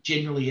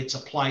 Generally, it's a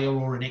player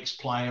or an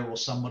ex-player or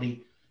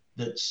somebody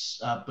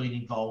that's been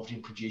involved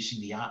in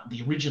producing the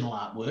original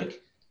artwork,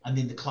 and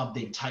then the club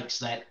then takes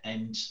that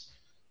and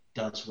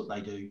does what they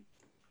do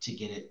to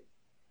get it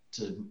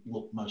to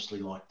look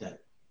mostly like that.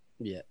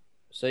 Yeah.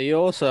 So you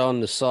also, on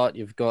the site,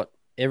 you've got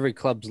every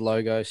club's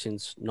logo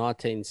since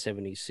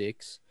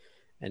 1976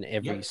 and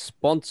every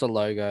sponsor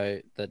logo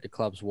that the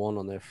club's worn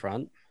on their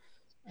front.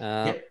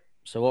 So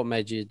what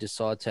made you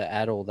decide to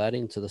add all that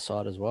into the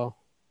site as well?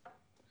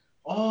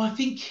 Oh, I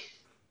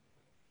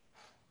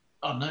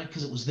don't know,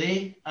 because it was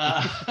there.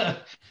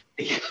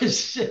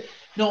 It's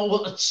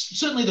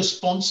certainly the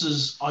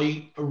sponsors.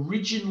 I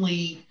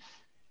originally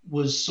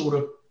was sort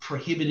of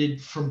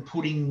prohibited from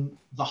putting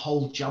the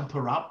whole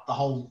jumper up, the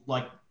whole,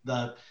 like,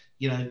 the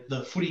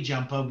the footy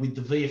jumper with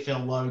the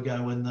VFL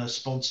logo and the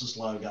sponsors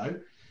logo.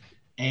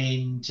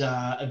 And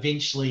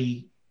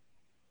eventually,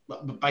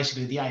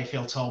 basically, the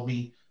AFL told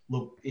me,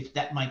 look, if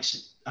that makes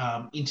it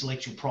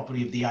intellectual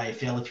property of the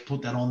AFL, if you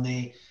put that on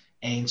there,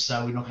 and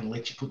so we're not going to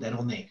let you put that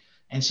on there.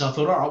 And so I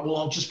thought, all right, well,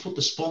 I'll just put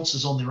the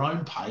sponsors on their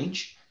own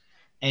page,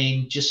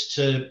 and just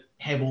to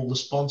have all the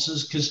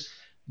sponsors. Because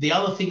the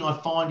other thing I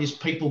find is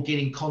people get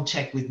in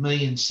contact with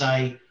me and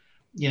say,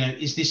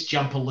 is this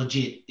jumper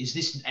legit? Is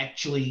this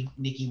actually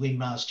Nicky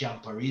Winmar's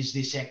jumper? Is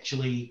this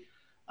actually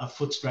a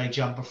Footscray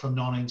jumper from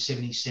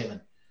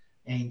 1977?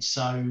 And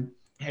so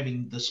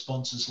having the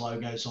sponsors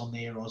logos on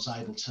there, I was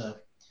able to,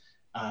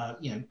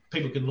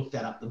 people can look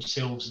that up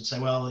themselves and say,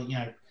 well,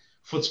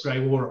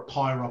 Footscray wore a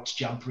Pyrox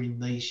jumper in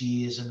these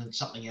years and then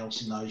something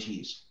else in those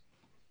years.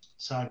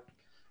 So,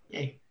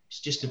 yeah, it's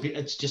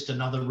just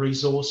another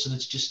resource, and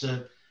it's just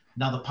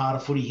another part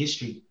of footy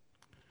history.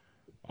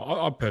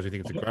 I personally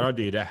think it's a great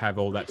idea to have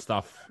all that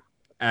stuff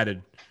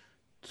added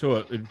to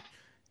it. And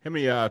how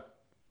many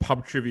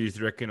pub trivias do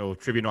you reckon, or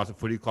trivia nights at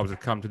footy clubs have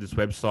come to this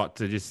website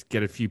to just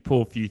get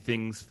pull a few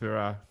things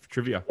for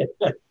trivia?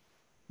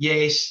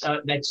 Yes,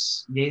 I've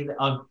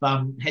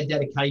had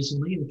that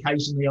occasionally, and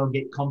occasionally I'll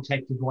get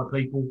contacted by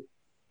people.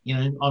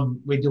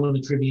 We're doing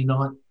a trivia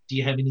night. Do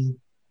you have any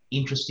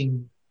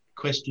interesting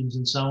questions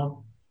and so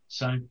on?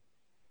 So,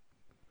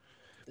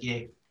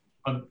 yeah,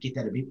 I get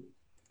that a bit.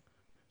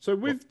 So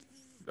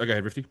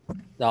okay, Rifty.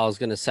 I was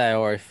going to say,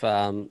 or if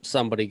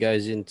somebody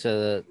goes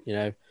into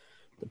the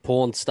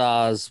porn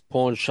stars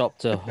pawn shop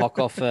to hock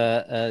off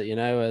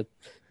a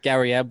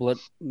Gary Ablett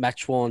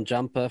match-worn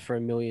jumper for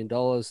 $1 million,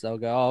 they'll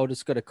go, oh, I've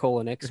just got to call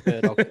an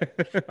expert.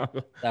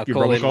 They'll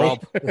call in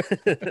Rob.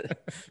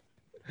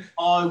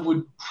 I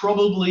would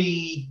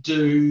probably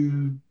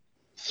do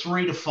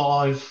 3 to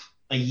 5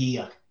 a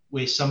year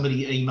where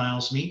somebody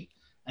emails me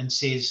and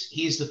says,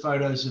 here's the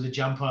photos of the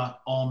jumper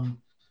on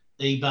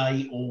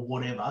eBay or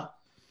whatever.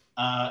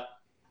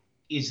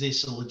 Is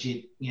this a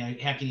legit,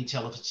 how can you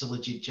tell if it's a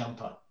legit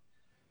jumper?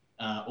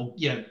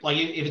 Like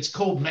if it's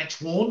called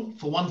match worn,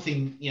 for one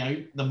thing,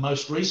 the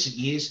most recent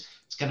years,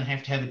 it's going to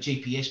have a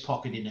GPS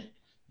pocket in it.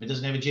 If it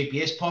doesn't have a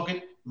GPS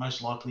pocket,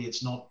 most likely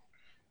it's not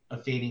a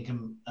fair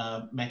income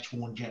match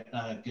worn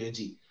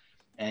Guernsey.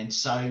 And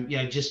so,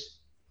 just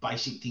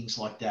basic things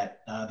like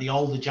that. The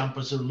older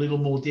jumpers are a little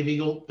more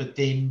difficult, but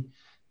then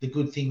the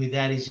good thing with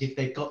that is if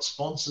they've got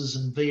sponsors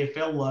and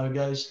VFL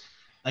logos,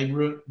 they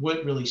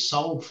weren't really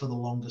sold for the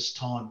longest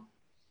time.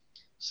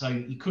 So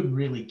you couldn't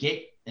really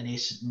get an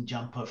Essendon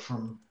jumper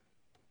from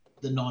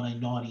the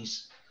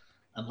 1990s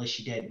unless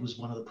your dad was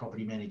one of the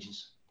property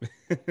managers.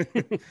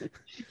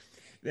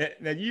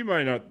 Now, you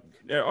may not...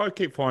 I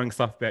keep finding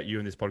stuff about you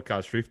in this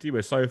podcast, Thrifty.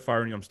 We're so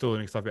far in, I'm still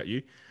learning stuff about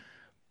you.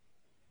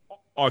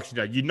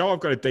 Actually, I've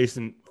got a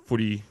decent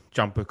footy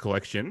jumper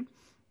collection,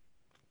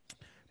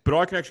 but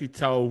I can actually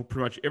tell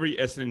pretty much every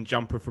Essendon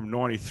jumper from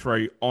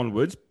 93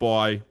 onwards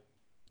by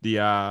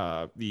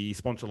the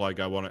sponsor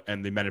logo on it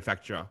and the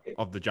manufacturer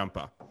of the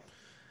jumper.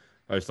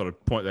 I just thought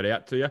I'd point that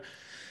out to you.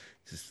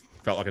 Just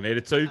felt like I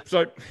needed to.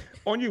 So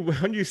on your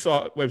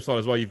website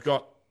as well, you've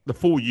got the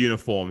full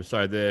uniform.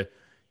 So the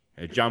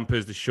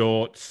jumpers, the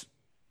shorts,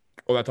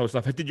 all that type of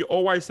stuff. Did you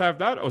always have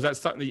that, or was that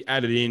something that you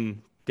added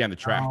in down the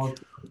track?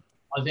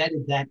 I've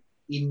added that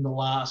in the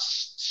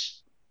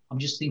last... I'm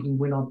just thinking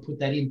when I put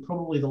that in,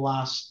 probably the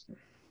last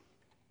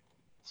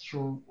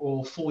 3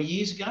 or 4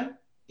 years ago.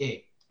 Yeah,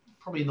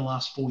 probably in the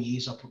last 4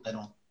 years I put that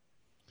on.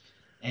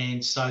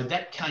 And so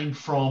that came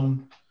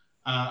from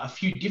a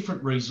few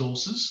different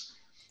resources.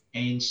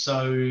 And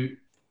so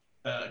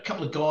a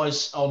couple of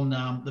guys on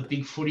the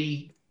Big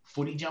Footy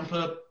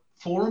Jumper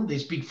forum,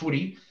 there's Big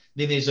Footy.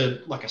 Then there's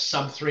a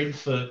sub-thread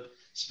for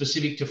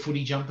specific to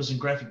footy jumpers and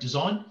graphic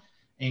design.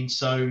 And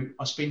so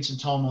I spend some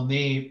time on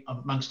there,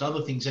 amongst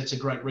other things. That's a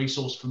great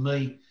resource for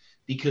me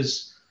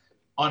because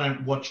I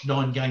don't watch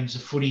 9 games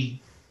of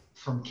footy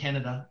from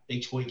Canada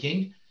each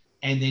weekend.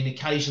 And then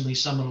occasionally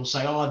someone will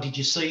say, oh, did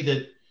you see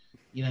that,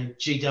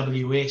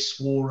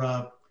 GWS wore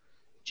a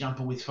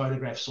jumper with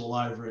photographs all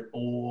over it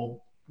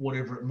or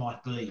whatever it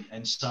might be.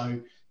 And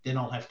so then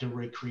I'll have to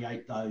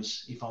recreate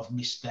those if I've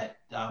missed that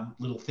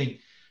little thing.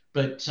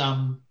 But,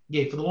 for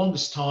the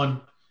longest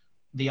time,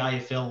 the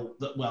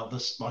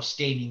AFL, my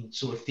standing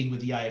sort of thing with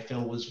the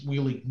AFL was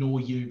we'll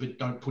ignore you, but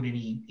don't put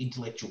any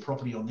intellectual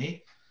property on there.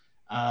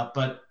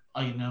 But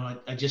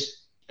I guess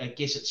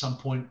at some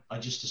point I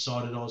just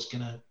decided I was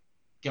going to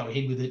go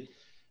ahead with it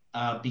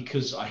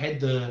because I had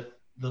the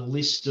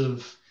list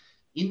of,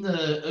 in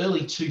the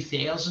early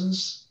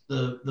 2000s,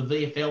 the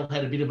VFL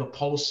had a bit of a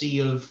policy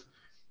of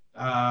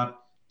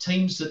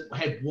teams that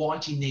had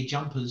white in their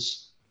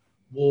jumpers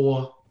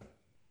wore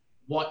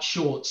white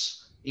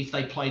shorts. If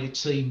they played a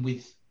team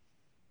with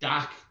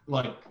dark,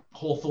 like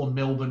Hawthorn,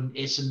 Melbourne,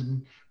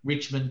 Essendon,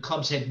 Richmond,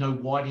 clubs had no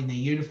white in their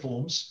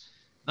uniforms,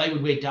 they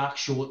would wear dark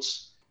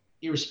shorts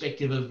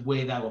irrespective of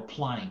where they were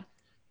playing.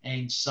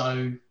 And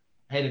so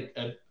I had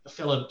a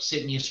fellow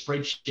sent me a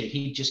spreadsheet.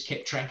 He just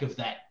kept track of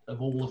that,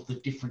 of all of the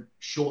different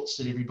shorts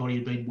that everybody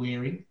had been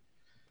wearing.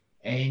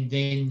 And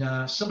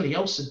then somebody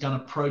else had done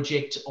a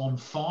project on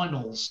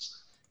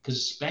finals,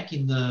 because back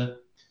in the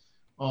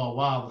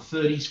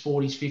 30s,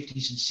 40s,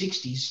 50s, and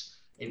 60s,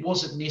 it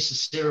wasn't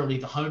necessarily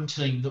the home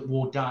team that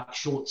wore dark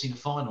shorts in a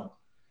final.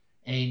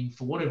 And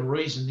for whatever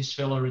reason, this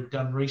fella had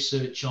done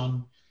research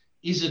on,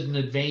 is it an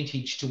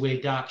advantage to wear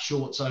dark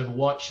shorts over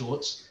white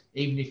shorts,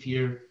 even if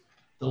you're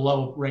the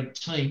lower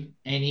ranked team?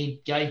 And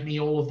he gave me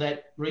all of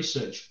that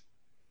research.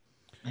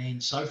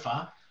 And so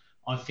far,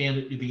 I found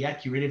it to be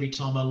accurate. Every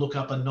time I look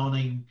up a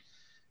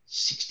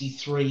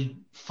 1963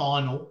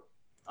 final,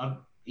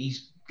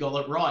 he's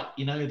got it right.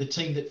 You know, the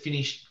team that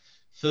finished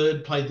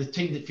third played the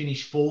team that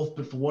finished fourth,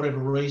 but for whatever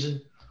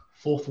reason,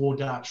 fourth wore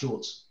dark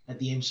shorts at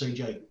the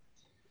MCG.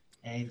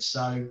 And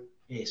so,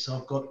 so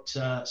I've got,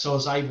 so I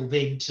was able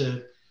then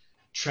to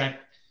track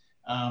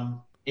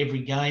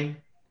every game.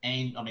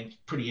 And I mean,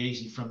 pretty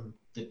easy from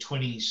the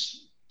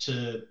 20s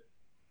to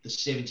the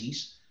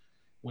 70s,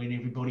 when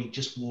everybody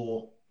just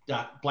wore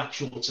black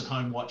shorts at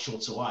home, white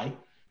shorts away.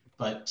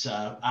 But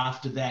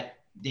after that,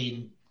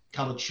 then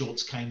coloured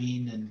shorts came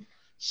in, and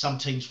some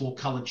teams wore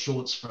coloured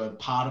shorts for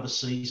part of a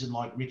season,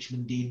 like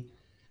Richmond did.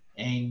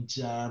 And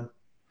that's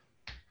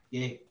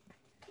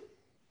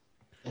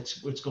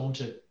where it's gone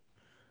to.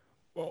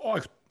 Well,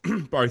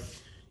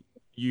 both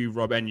you,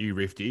 Rob, and you,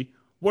 Rifty,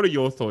 what are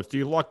your thoughts? Do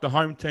you like the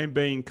home team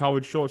being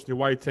coloured shorts and the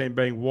away team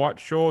being white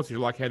shorts? Do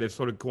you like how they've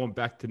sort of gone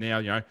back to now,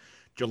 you know,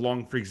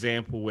 Geelong, for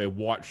example, wear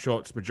white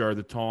shorts majority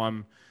of the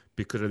time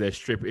because of their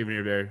strip, even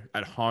if they're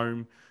at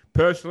home?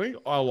 Personally,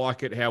 I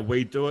like it how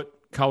we do it.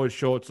 Coloured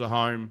shorts are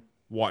home,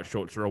 white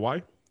shorts are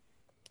away.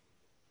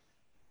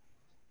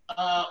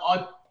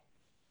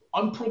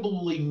 I'm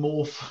probably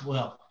more,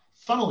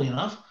 funnily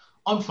enough,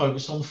 I'm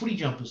focused on the footy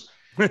jumpers.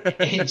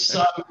 And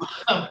so,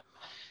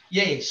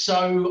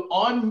 so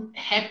I'm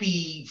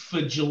happy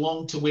for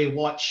Geelong to wear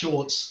white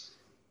shorts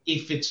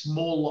if it's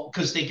more,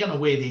 because they're going to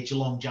wear their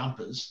Geelong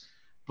jumpers.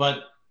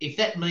 But if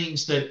that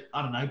means that,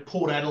 I don't know,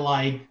 Port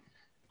Adelaide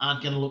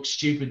aren't going to look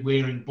stupid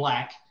wearing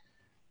black,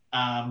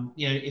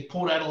 if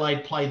Port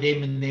Adelaide play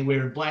them and they're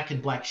wearing black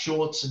and black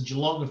shorts, and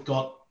Geelong have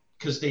got,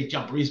 because their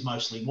jumper is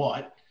mostly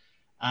white,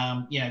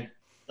 I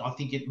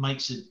think it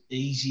makes it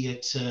easier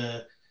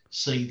to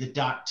see the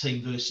dark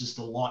team versus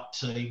the light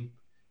team.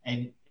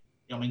 And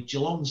I mean,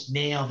 Geelong's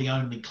now the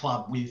only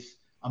club with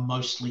a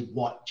mostly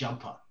white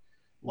jumper.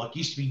 Like,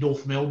 used to be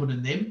North Melbourne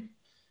and them,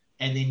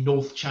 and then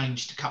North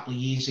changed a couple of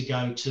years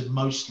ago to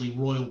mostly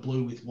royal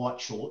blue with white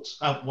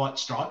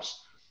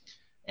stripes.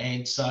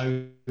 And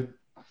so,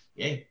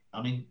 I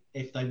mean,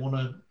 if they want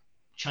to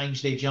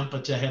change their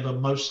jumper to have a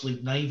mostly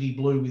navy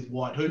blue with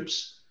white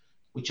hoops,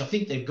 which I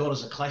think they've got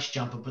as a clash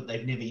jumper, but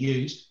they've never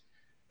used.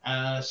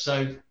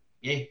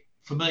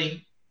 For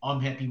me, I'm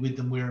happy with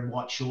them wearing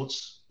white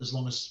shorts, as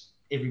long as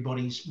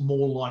everybody's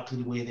more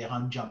likely to wear their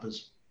home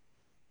jumpers.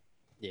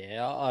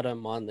 Yeah, I don't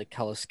mind the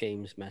colour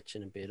schemes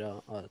matching a bit.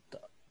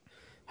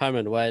 Home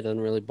and away doesn't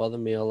really bother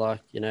me. I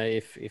like,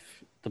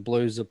 if the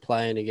Blues are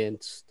playing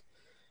against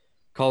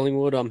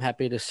Collingwood, I'm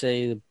happy to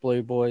see the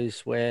Blue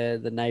Boys wear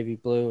the navy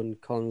blue and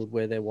Collingwood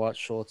wear their white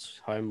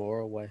shorts, home or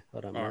away.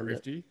 I don't mind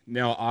it.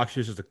 Now, I'll ask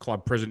you as a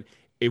club president,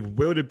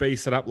 will it be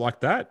set up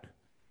like that?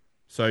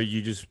 So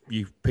you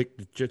pick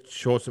the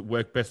shorts that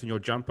work best in your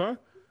jumper?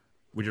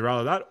 Would you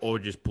rather that, or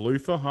just blue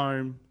for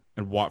home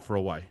and white for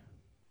away?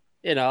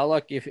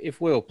 Like if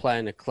we were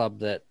playing a club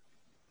that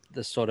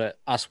the sort of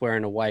us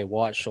wearing away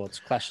white shorts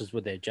clashes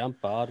with their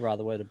jumper, I'd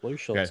rather wear the blue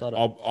shorts. Okay,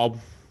 I'm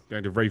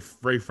going to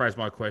rephrase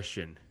my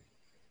question.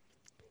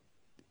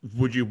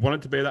 Would you want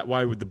it to be that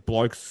way with the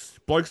blokes?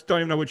 Blokes don't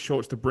even know which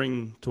shorts to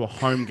bring to a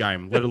home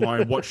game, let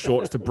alone what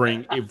shorts to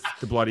bring if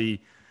the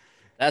bloody...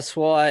 That's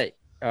why,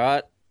 all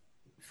right,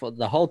 for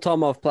the whole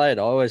time I've played,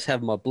 I always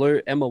have my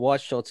blue and my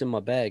white shorts in my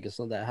bag. It's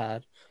not that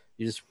hard.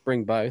 You just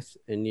bring both,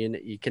 and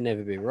you can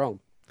never be wrong.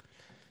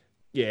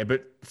 Yeah,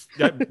 but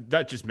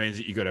that just means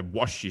that you got to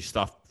wash your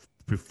stuff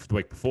the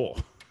week before.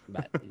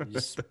 Mate, you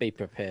just be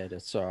prepared.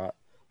 It's all right.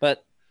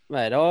 But,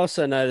 mate, I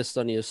also noticed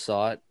on your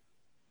site,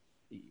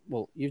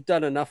 well, you've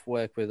done enough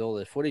work with all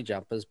the footy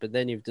jumpers, but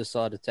then you've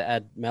decided to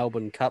add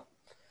Melbourne Cup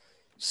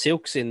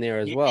silks in there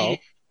as well.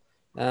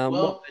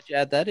 What did you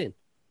add that in?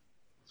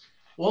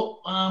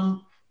 Well,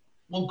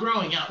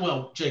 growing up,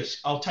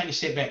 I'll take a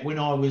step back. When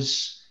I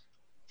was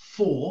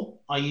 4,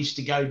 I used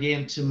to go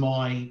down to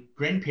my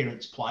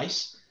grandparents'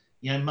 place.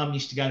 Mum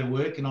used to go to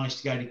work and I used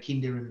to go to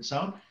kinder and so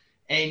on.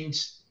 And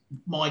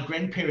my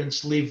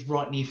grandparents lived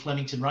right near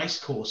Flemington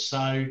Racecourse.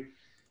 So,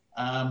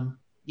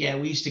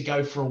 we used to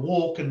go for a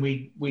walk, and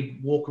we'd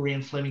walk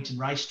around Flemington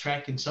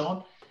Racetrack and so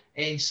on.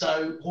 And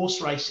so horse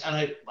race,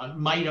 and I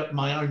made up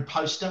my own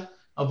poster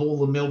of all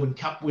the Melbourne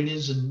Cup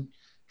winners and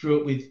drew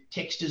it with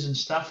textures and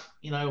stuff,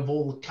 of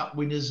all the Cup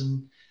winners.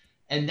 And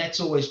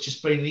that's always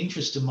just been an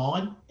interest of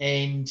mine.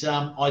 And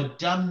I'd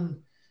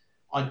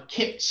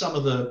kept some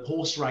of the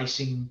horse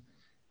racing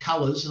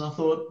colours, and I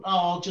thought,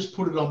 I'll just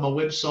put it on my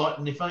website.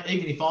 And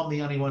even if I'm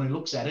the only one who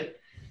looks at it,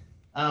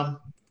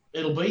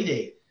 it'll be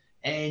there.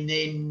 And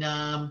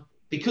then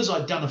because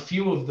I'd done a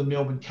few of the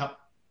Melbourne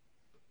Cup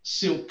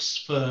silks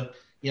for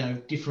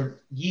different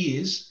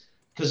years,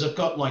 because I've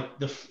got like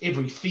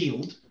every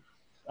field,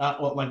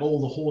 like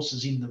all the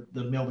horses in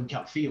the Melbourne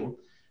Cup field.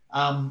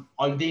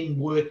 I then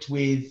worked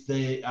with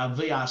the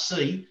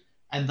VRC,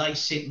 and they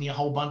sent me a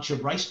whole bunch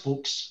of race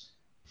books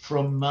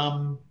from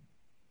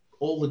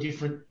all the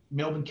different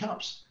Melbourne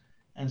Cups.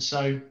 And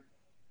so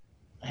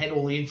I had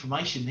all the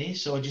information there.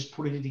 So I just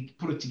put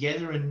it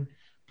together and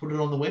put it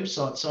on the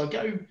website. So I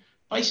go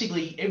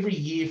basically every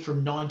year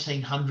from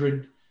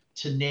 1900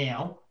 to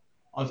now,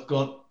 I've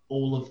got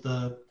all of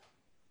the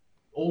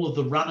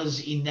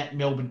runners in that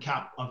Melbourne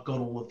Cup. I've got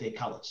all of their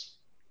colours.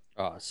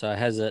 Oh, so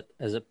has it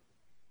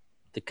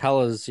the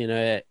colours,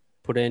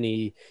 put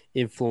any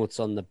influence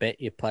on the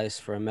bet you place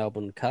for a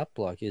Melbourne Cup?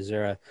 Like, is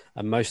there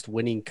a most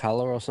winning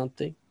colour or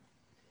something?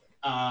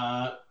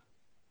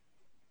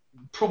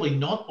 Probably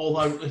not.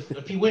 Although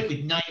if you went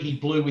with navy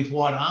blue with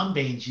white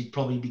armbands, you'd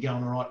probably be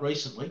going all right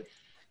recently.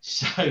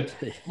 So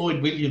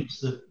Lloyd Williams,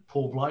 the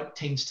poor bloke,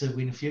 tends to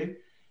win a few.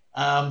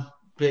 I'm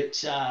going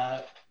to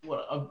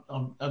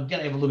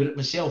have a look at it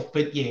myself.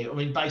 But yeah, I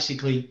mean,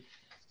 basically,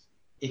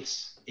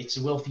 it's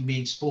a wealthy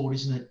man's sport,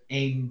 isn't it?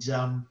 And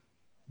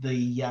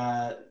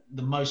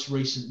the most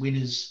recent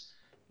winners,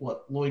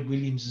 Lloyd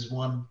Williams has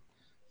won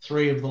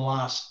 3 of the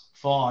last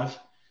 5,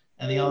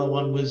 and the other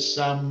one was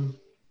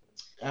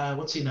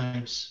what's his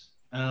name's?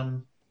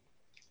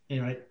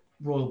 Anyway,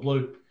 Royal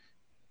Blue.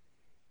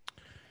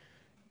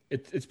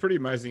 It's pretty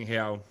amazing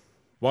how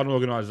one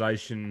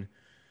organisation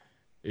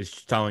is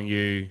telling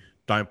you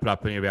don't put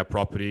up any of our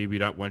property. We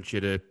don't want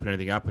you to put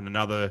anything up, and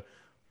another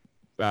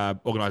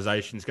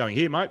organisation's going,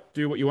 here, mate,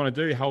 do what you want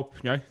to do. Help,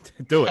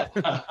 do it.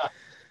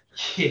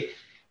 Yeah.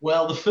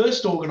 Well, the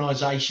first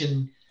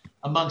organisation,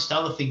 amongst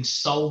other things,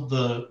 sold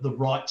the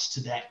rights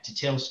to that to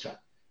Telstra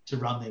to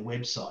run their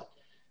website.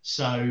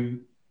 So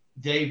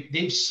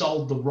they've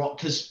sold the right,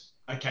 because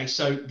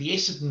so the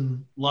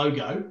Essendon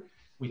logo,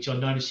 which I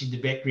noticed in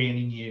the background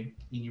in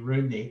your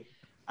room there,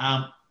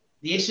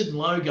 the Essendon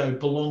logo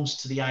belongs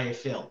to the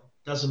AFL,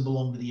 doesn't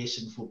belong to the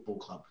Essendon Football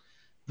Club.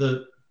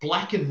 The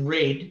black and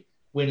red,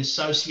 when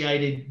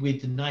associated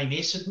with the name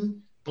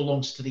Essendon,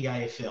 belongs to the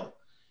AFL.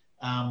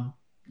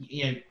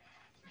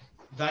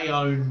 They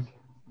own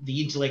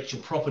the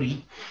intellectual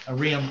property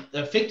around,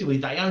 effectively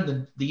they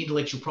own the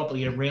intellectual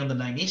property around the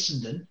name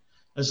Essendon,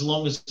 as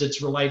long as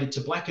it's related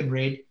to black and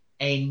red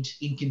and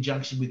in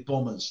conjunction with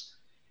Bombers.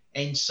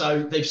 And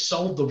so they've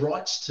sold the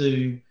rights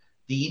to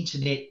the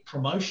internet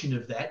promotion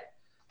of that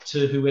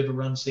to whoever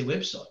runs their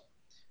website,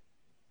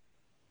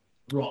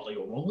 rightly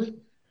or wrongly.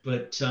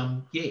 But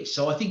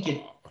so I think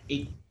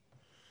it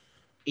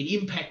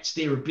impacts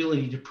their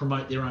ability to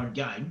promote their own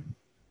game,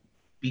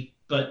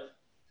 but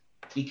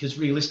because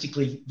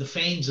realistically the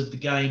fans of the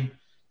game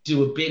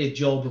do a better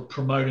job of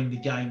promoting the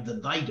game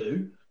than they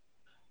do,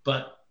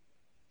 but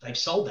they've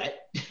sold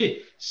that.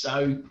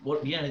 So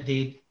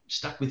they're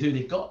stuck with who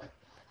they've got.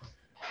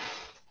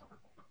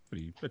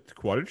 That's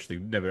quite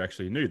interesting. Never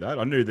actually knew that.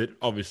 I knew that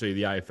obviously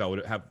the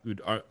AFL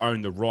would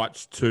own the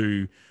rights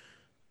to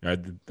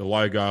the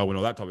logo and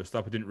all that type of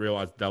stuff. I didn't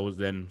realise that was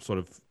then sort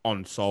of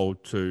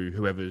on-sold to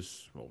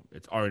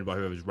it's owned by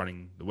whoever's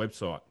running the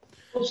website.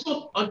 Well, it's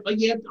not. I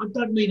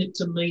don't mean it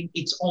to mean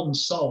it's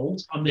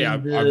on-sold. I mean, I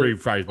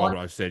rephrased what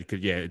I said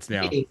because it's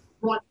now. Yeah,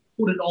 right.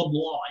 Put it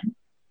online.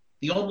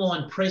 The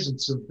online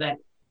presence of that,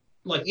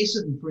 like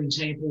Essendon, for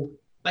example,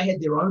 they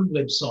had their own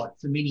website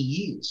for many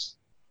years,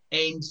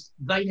 and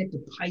they had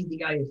to pay the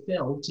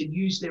AFL to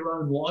use their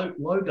own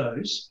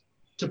logos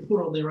to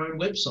put on their own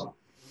website.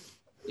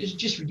 It's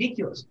just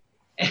ridiculous.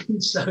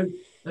 And so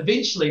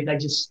eventually they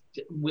just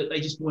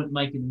weren't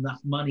making enough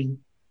money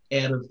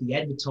out of the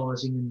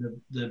advertising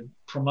and the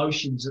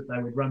promotions that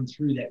they would run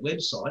through that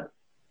website.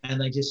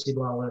 And they just said,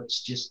 well,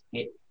 let's just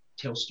get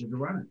Telstra to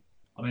run it.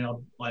 I mean,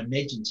 I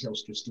imagine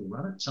Telstra still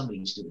run it.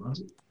 Somebody still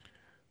runs it.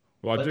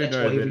 Well, I do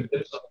know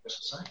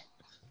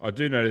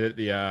that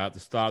the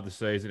start of the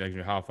season,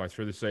 actually halfway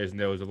through the season,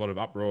 there was a lot of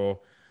uproar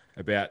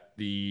about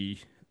the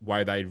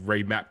way they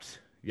remapped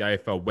the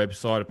AFL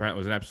website. Apparently,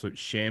 it was an absolute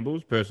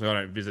shambles. Personally,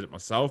 I don't visit it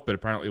myself, but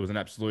apparently, it was an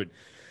absolute.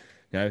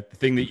 The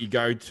thing that you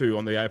go to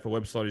on the AFL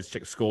website is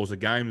check scores of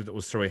games. It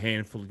was through a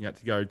handful. You had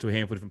to go to a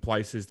handful of different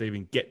places to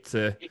even get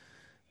to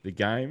the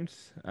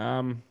games.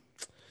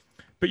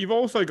 But you've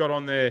also got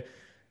on there,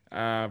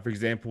 for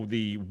example,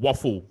 the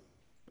waffle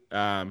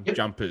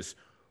jumpers.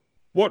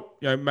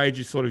 What made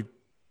you sort of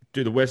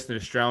do the Western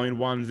Australian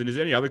ones? And is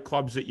there any other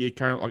clubs that you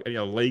currently, like any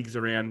other leagues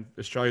around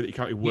Australia that you're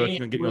currently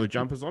working on getting all the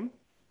jumpers on?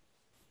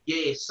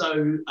 Yeah,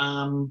 so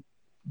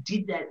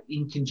did that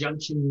in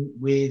conjunction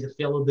with a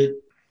fellow that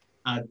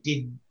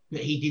did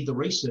the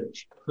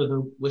research for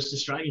the West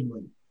Australian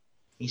League.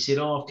 He said,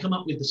 I've come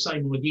up with the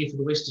same idea for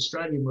the West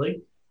Australian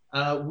League.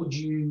 Would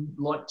you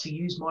like to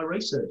use my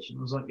research? And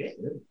I was like, yeah,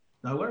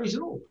 no worries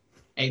at all.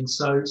 And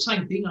so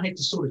same thing, I had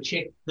to sort of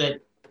check that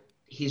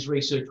his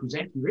research was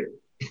accurate.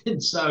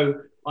 And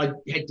so I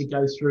had to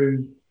go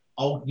through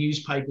old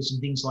newspapers and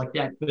things like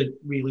that, but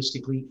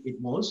realistically it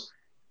was.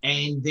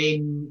 And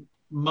then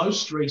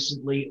most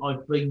recently I'm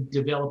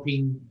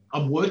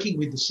working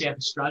with the South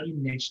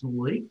Australian National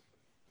League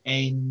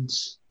and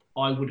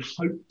I would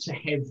hope to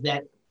have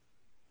that.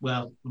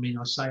 Well, I mean,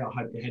 I say I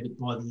hope to have it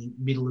by the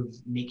middle of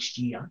next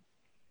year,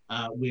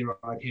 where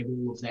I'd have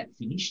all of that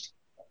finished.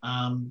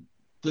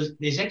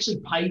 There's actually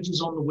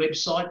pages on the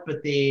website,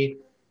 but they're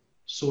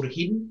sort of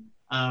hidden.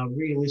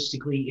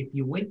 Realistically, if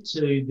you went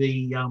to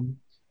the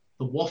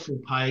waffle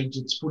page,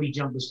 it's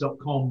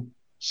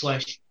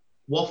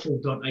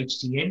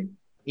footyjumpers.com/waffle.htm.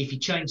 If you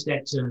change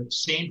that to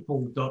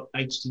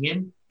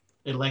sandful.htm,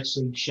 it'll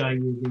actually show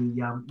you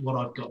the what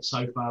I've got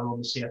so far on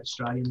the South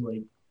Australian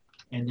League.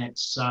 And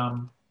that's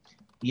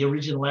the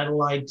original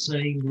Adelaide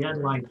team, the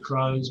Adelaide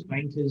Crows,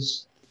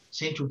 Bankers,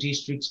 Central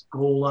Districts,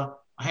 Gawler.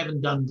 I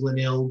haven't done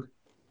Glenelg,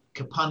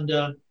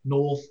 Kapunda,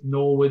 North,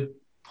 Norwood,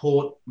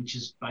 Port, which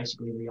is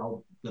basically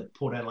the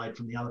Port Adelaide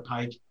from the other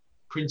page,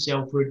 Prince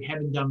Alfred.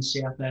 Haven't done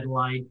South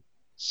Adelaide,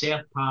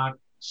 South Park,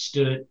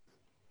 Sturt,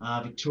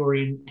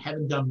 Victorian.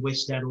 Haven't done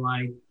West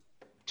Adelaide,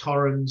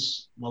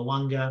 Torrens,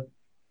 Willunga,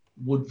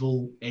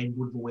 Woodville, and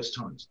Woodville West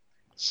Torrens.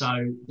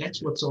 So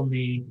that's what's on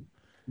there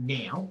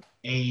now.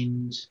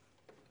 And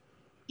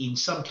in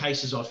some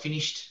cases, I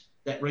finished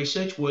that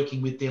research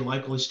working with their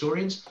local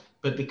historians.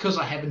 But because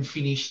I haven't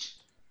finished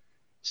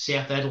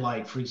South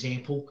Adelaide, for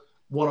example,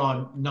 what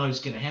I know is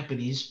going to happen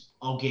is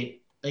I'll get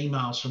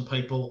emails from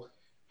people,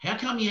 how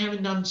come you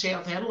haven't done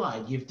South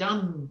Adelaide? You've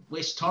done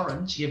West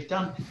Torrens, you've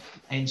done...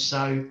 And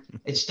so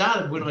it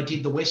started when I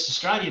did the West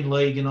Australian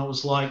League, and I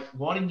was like,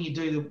 why didn't you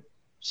do the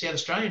South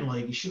Australian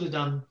League? You should have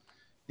done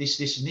this,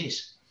 this, and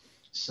this.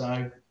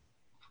 So,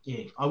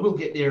 yeah, I will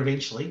get there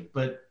eventually,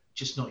 but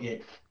just not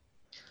yet.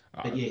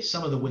 But yeah,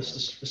 some of the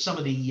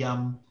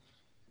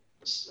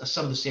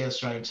South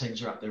Australian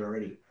teams are up there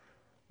already.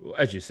 Well,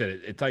 as you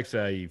said, it takes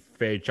a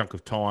fair chunk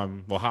of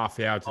time, well,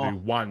 half hour to do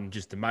one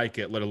just to make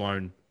it, let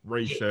alone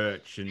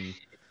research and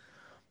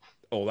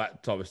all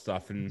that type of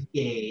stuff. And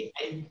yeah,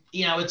 and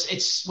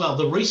it's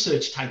the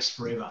research takes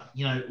forever.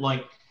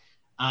 Like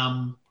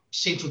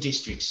Central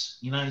Districts.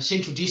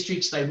 Central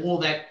Districts, they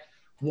wore that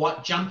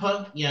white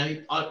jumper.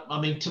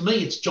 I mean, to me,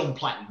 it's John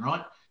Platten,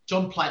 right?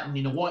 John Platten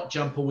in a white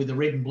jumper with a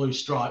red and blue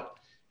stripe,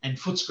 and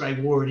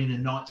Footscray wore it in a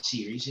night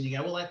series. And you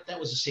go, well, that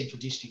was a Central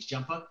Districts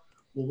jumper.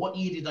 Well, what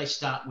year did they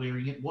start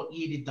wearing it? What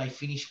year did they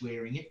finish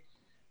wearing it?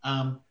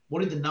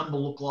 What did the number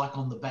look like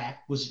on the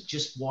back? Was it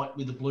just white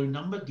with a blue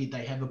number? Did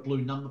they have a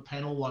blue number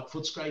panel like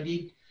Footscray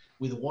did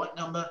with a white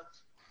number?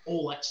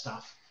 All that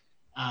stuff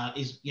I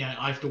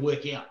have to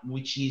work out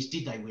which years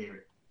did they wear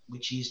it?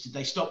 Which years did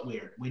they stop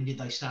wearing it? When did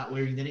they start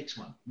wearing the next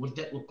one? What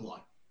did that look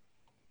like?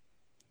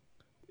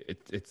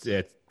 It's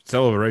a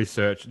hell of a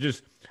research.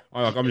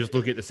 I'm just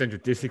looking at the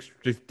Central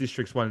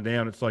Districts one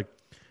down. It's like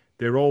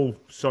they're all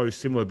so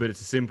similar, but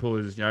it's as simple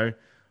as, I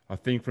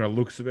think from the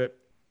looks of it,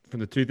 from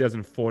the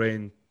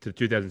 2014 to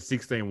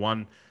 2016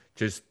 one,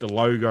 just the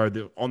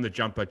logo on the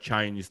jumper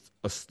changed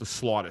the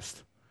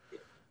slightest.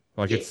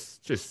 It's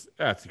just,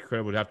 it's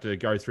incredible to have to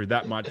go through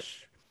that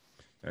much.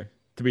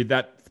 To be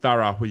that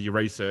thorough with your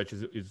research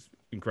is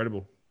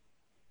incredible.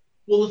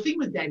 Well, the thing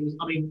with that is,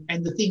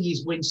 and the thing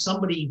is, when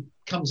somebody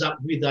comes up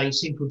with a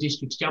Central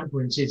Districts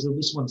jumper and says, "Oh,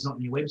 this one's not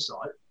on your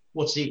website.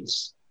 What's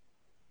this?"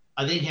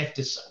 I then have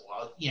to say,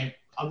 well,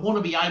 I want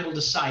to be able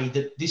to say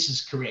that this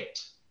is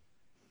correct.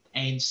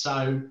 And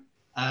so,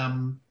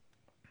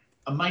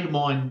 a mate of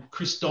mine,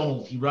 Chris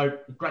Donald, he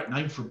wrote a great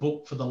name for a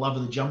book, For the Love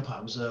of the Jumper.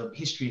 It was a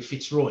history of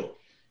Fitzroy,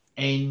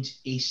 and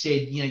he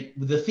said,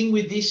 the thing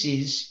with this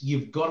is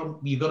you've got to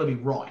be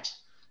right,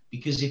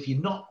 because if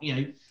you're not,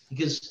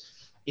 because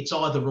it's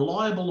either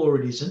reliable or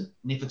it isn't.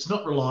 And if it's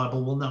not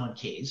reliable, well, no one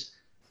cares.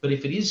 But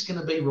if it is going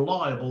to be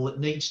reliable, it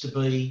needs to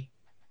be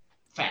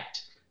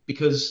fact.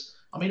 Because,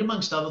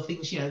 amongst other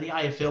things, the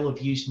AFL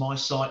have used my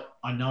site.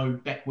 I know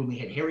back when we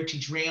had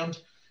Heritage Round,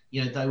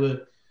 they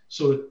were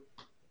sort of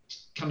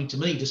coming to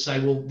me to say,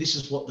 well, this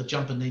is what the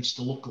jumper needs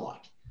to look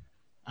like.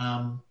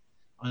 And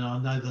I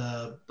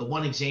know the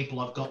one example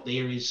I've got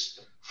there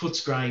is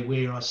Footscray,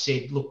 where I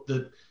said, look,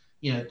 the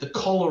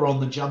collar on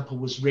the jumper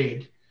was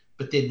red,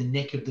 but then the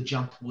neck of the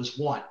jumper was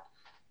white.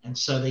 And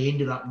so they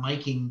ended up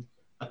making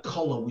a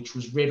collar which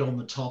was red on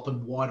the top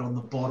and white on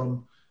the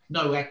bottom.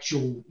 No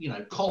actual,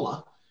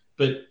 collar,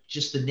 but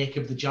just the neck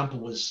of the jumper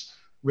was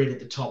red at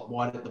the top,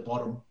 white at the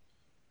bottom.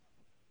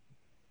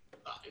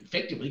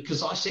 Effectively,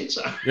 because I said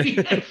so. They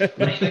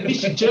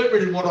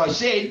misinterpreted what I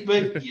said,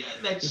 but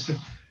I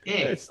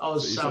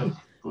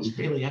was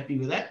fairly happy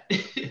with that.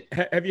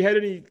 Have you had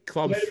any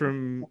clubs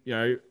from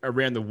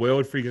around the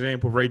world, for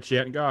example, reach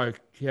out and go,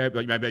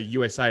 like maybe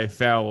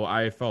USAFL or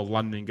AFL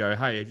London, go,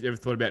 hey, have you ever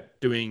thought about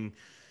doing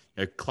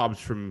clubs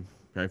from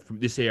from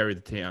this area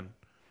of the town,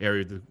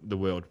 area of the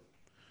world?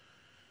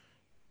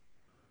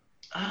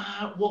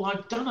 Well,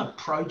 I've done a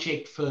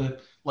project for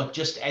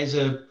just as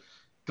a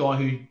guy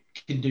who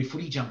can do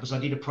footy jumpers. I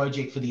did a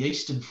project for the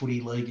Eastern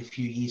Footy League a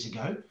few years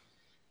ago,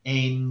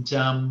 and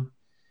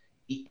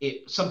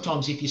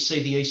sometimes if you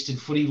see the Eastern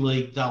Footy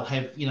League, they'll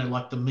have,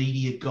 like the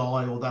media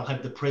guy, or they'll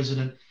have the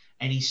president,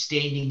 and he's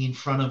standing in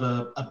front of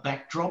a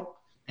backdrop,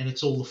 and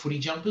it's all the footy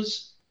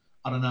jumpers.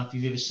 I don't know if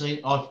you've ever seen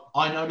it.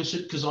 I noticed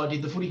it because I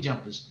did the footy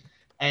jumpers.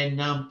 and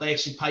they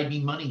actually paid me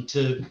money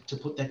to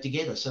put that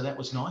together. So that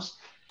was nice.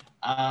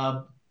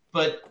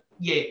 But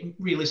yeah,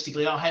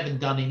 realistically, I haven't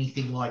done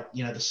anything like,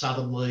 the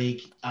Southern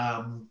League,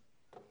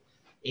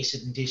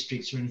 Essendon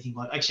Districts or anything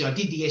like. Actually, I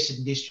did the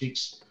Essendon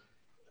Districts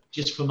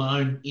just for my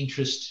own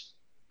interest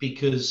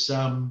because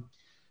Dad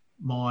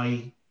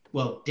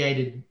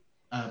had,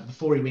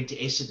 before he went to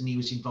Essendon, he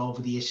was involved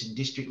with the Essendon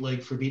District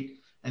League for a bit,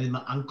 and then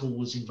my uncle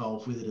was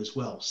involved with it as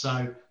well.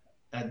 So,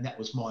 and that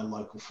was my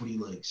local footy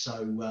league.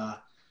 So,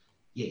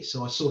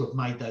 so I sort of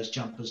made those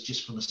jumpers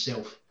just for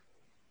myself.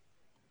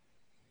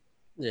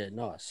 Yeah,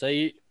 nice. So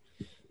you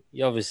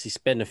obviously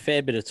spend a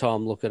fair bit of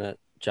time looking at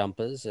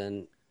jumpers,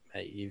 and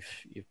you've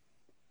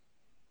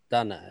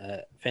done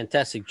a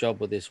fantastic job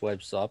with this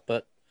website.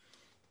 But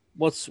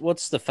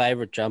what's the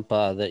favourite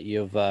jumper that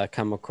you've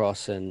come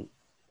across, and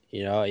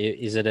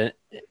is it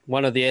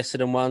one of the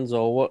Essendon ones,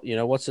 or what?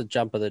 What's a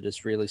jumper that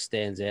just really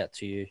stands out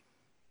to you?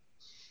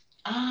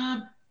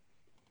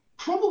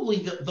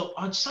 Probably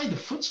I'd say the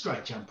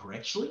Footscray jumper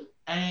actually,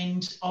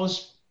 and I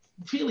was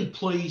fairly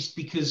pleased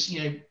because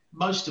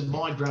most of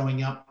my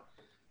growing up,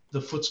 the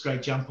Footscray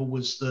jumper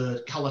was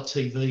the colour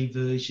TV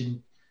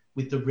version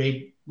with the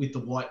red with the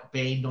white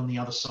band on the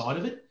other side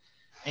of it,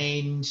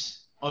 and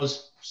I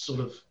was sort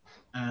of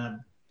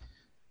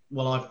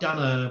I've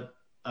done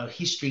a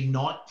history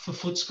night for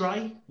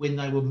Footscray when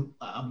they were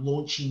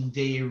launching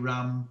their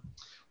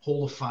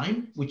Hall of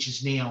Fame, which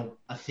is now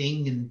a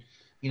thing, and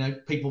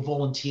people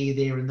volunteer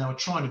there, and they were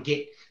trying to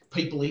get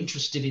people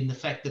interested in the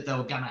fact that they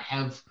were going to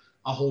have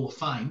a Hall of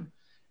Fame.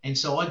 And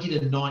so I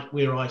did a night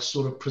where I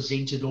sort of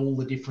presented all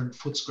the different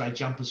Footscray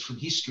jumpers from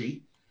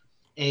history.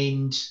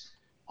 And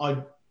I,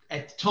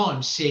 at the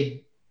time,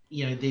 said,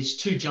 there's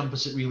two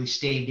jumpers that really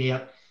stand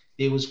out.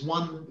 There was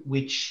one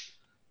which,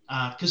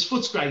 because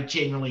Footscray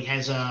generally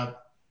has a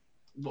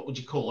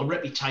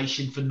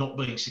reputation for not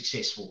being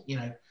successful.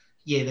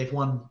 They've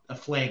won a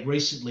flag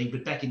recently,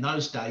 but back in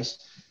those days,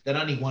 they'd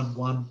only won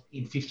one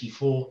in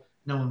 54.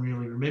 No one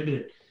really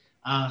remembered it.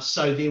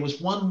 So there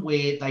was one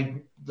where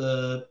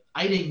the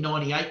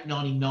 1898,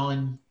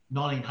 99,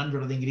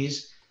 1900, I think it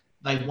is,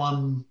 they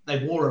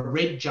wore a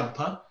red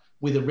jumper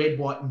with a red,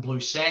 white and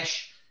blue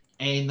sash,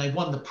 and they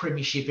won the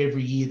premiership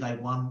every year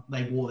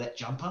they wore that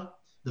jumper,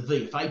 the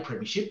VFA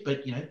premiership.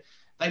 But,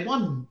 they've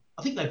won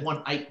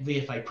 8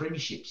 VFA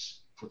premierships,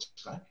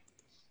 Footscray.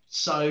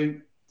 So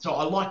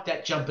I like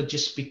that jumper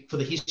just for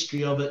the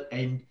history of it,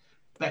 and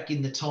back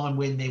in the time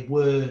when there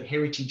were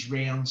heritage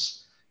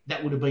rounds,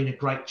 that would have been a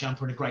great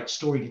jumper and a great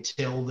story to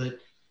tell, that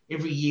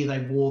every year they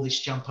wore this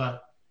jumper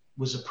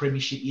was a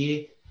premiership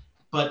year.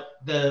 But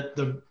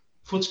the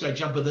Footscray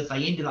jumper that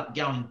they ended up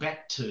going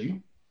back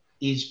to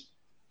is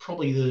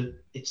probably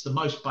it's the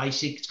most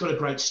basic. It's got a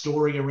great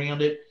story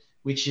around it,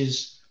 which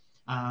is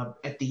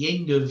at the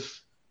end of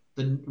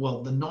the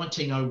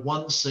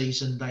 1901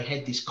 season, they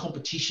had this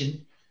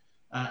competition,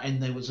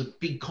 and there was a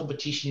big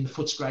competition in the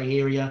Footscray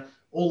area.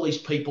 All these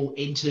people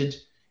entered,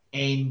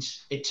 and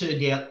it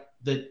turned out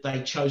that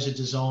they chose a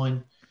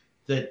design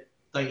that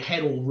they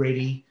had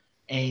already,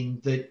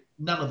 and that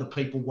none of the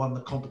people won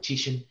the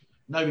competition.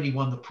 Nobody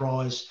won the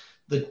prize.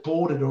 The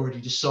board had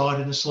already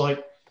decided. It's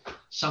like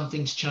some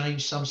things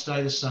change, some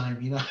stay the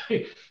same.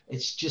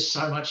 It's just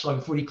so much like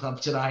a footy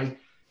club today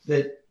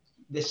that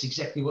that's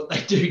exactly what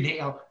they do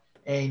now.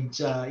 And,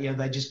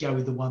 they just go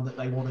with the one that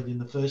they wanted in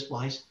the first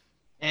place.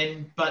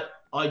 But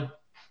I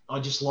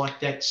just like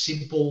that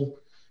simple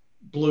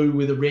blue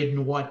with a red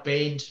and white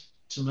band.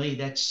 To me,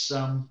 that's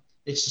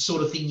it's the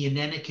sort of thing your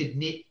nana could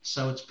knit,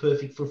 so it's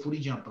perfect for a footy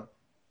jumper.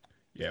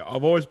 Yeah,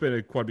 I've always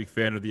been quite a big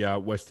fan of the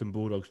Western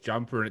Bulldogs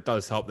jumper, and it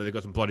does help that they've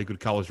got some bloody good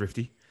colours,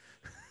 Rifty.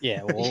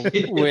 Yeah, well,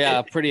 we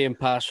are pretty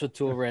impartial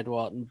to a red,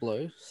 white and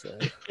blue. So,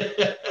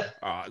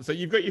 so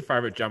you've got your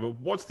favourite jumper.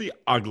 What's the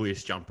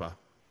ugliest jumper?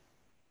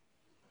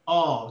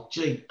 Oh,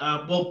 gee.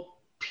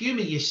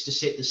 Puma used to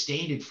set the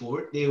standard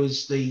for it. There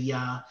was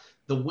the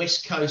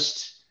West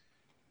Coast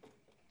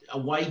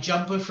away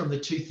jumper from the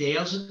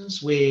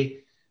 2000s where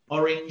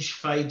orange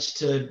fades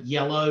to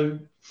yellow,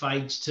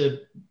 fades to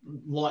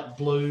light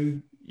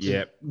blue.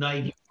 Yep.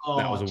 Navy. Oh,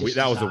 that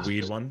was a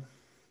weird one.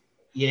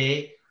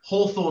 Yeah.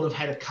 Hawthorn have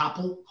had a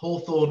couple.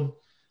 Hawthorn,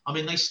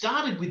 they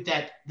started with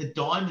the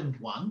diamond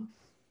one,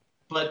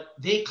 but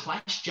their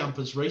clash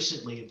jumpers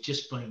recently have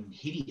just been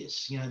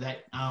hideous.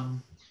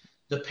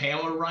 The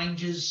Power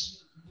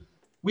Rangers,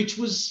 which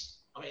was,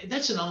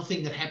 that's another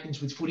thing that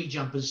happens with footy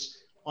jumpers.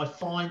 I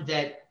find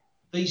that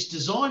these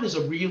designers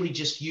are really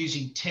just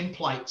using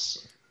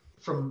templates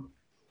from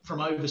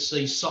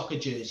overseas soccer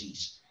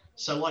jerseys.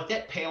 So like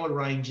that Power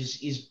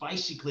Rangers is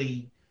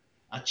basically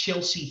a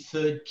Chelsea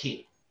third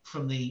kit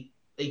from the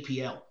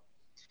EPL,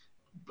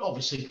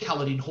 obviously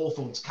coloured in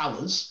Hawthorn's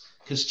colours,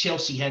 because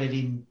Chelsea had it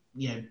in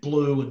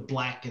blue and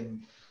black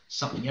and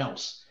something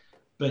else.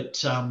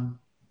 But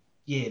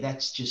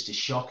that's just a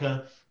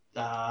shocker.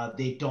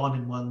 Their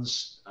diamond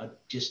ones are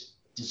just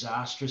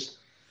disastrous.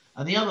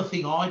 And the other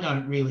thing I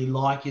don't really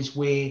like is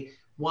where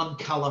one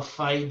colour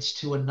fades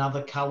to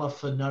another colour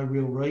for no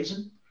real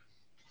reason.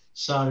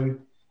 So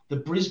the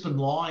Brisbane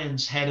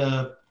Lions had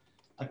a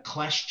a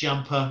Clash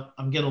jumper.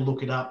 I'm going to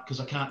look it up because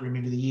I can't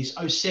remember the years.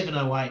 07,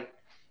 08,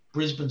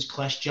 Brisbane's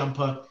Clash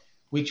jumper,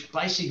 which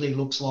basically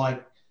looks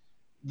like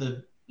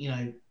the,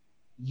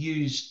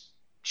 used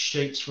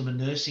sheets from a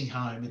nursing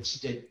home.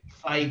 It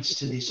fades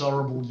to this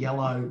horrible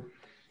yellow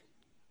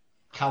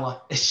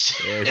colour.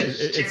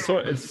 It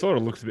sort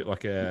of looks a bit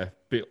like a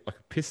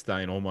piss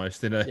stain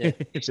almost in a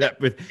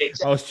Exactly.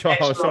 I was trying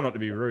not to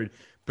be rude,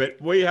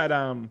 but we had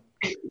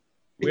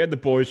the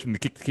boys from the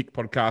Kick to Kick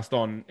podcast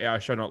on our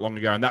show not long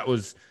ago, and that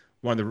was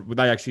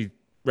they actually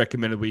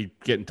recommended we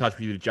get in touch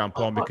with you to jump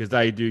on because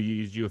they do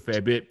use you a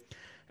fair bit,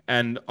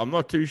 and I'm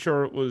not too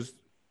sure it was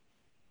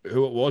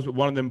who it was, but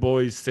one of them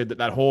boys said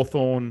that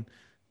Hawthorn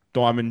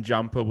diamond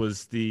jumper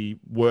was the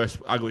worst,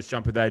 ugliest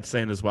jumper they'd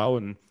seen as well,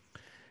 and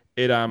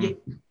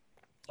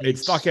it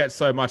stuck out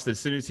so much that as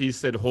soon as he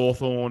said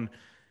Hawthorn,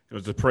 it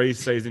was a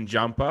pre-season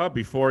jumper.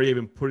 Before he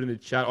even put it in the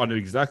chat, I knew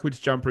exactly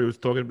which jumper he was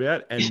talking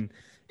about, and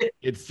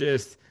it's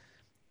just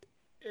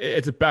a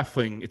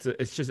baffling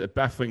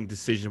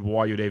decision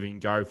why you'd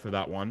even go for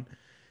that one.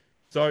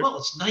 So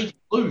it's navy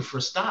blue for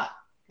a start.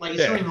 Like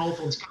it's not even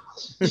Hawthorn's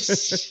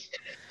colours.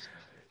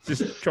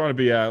 Just trying to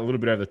be a little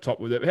bit over the top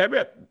with it. How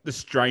about the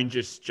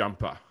strangest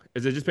jumper?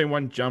 Has there just been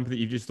one jumper that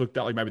you've just looked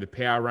at, like maybe the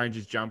Power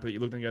Rangers jumper that you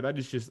looked and go, that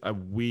is just a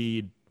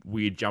weird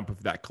jumper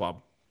for that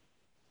club?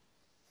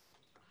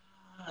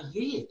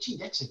 Gee,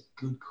 that's a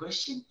good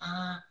question.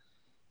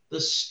 The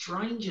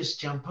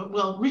strangest jumper.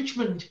 Well,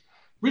 Richmond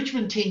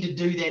tend to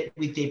do that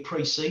with their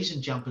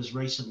pre-season jumpers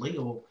recently,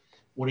 or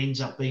what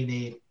ends up being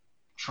their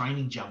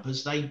training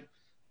jumpers. They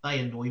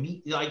annoy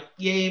me.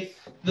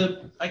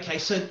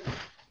 So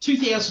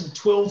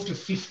 2012 to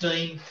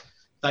 15,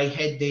 they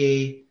had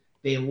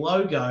their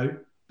logo,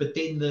 but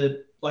then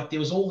there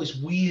was all this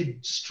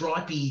weird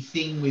stripy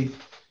thing with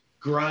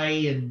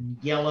grey and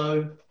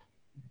yellow,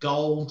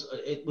 gold.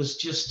 It was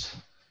just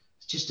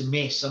a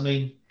mess. I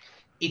mean,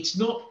 it's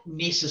not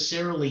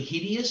necessarily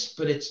hideous,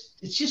 but it's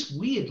just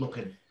weird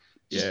looking.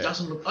 Just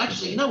doesn't look.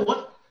 Actually, you know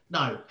what?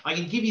 No, I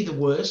can give you the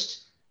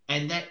worst,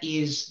 and that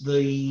is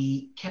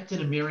the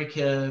Captain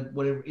America.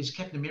 Whatever is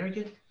Captain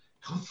America?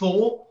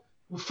 Thor.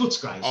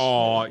 Footscray.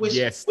 Oh,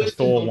 yes, the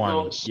Thor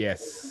one.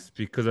 Yes,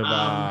 because of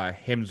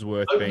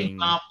Hemsworth being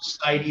Marvel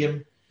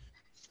Stadium,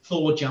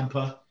 Thor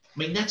jumper. I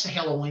mean, that's a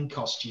Halloween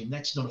costume.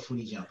 That's not a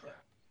footy jumper.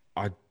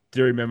 I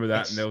do remember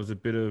that, and there was a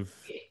bit of.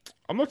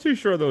 I'm not too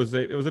sure there was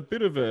a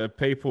bit of a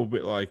people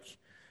bit like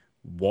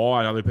why,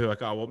 and other people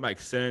like, oh, well, it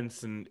makes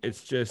sense, and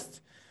it's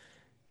just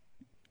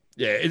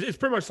it's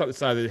pretty much like to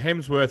say that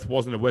Hemsworth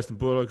wasn't a Western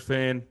Bulldogs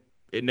fan.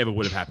 It never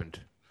would have happened.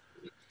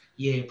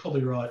 Yeah,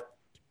 probably right.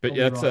 But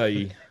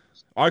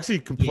I actually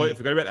completely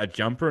forgot about that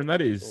jumper, and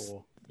that is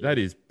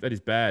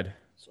bad.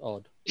 It's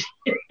odd.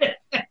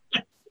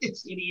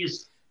 It's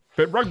hideous.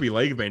 But rugby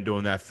league have been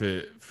doing that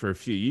for a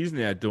few years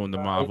now, doing the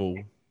Marvel.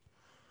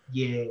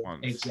 Yeah,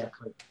 ones.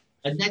 Exactly.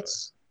 And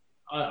that's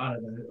I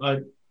don't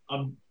know.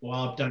 I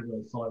don't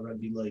really follow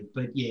rugby league,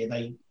 but yeah,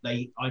 I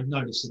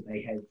noticed that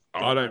they have.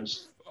 I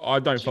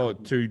don't follow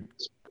it too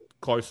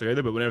closely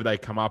either, but whenever they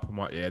come up, I'm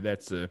like,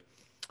 it's a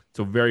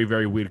very,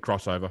 very weird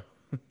crossover.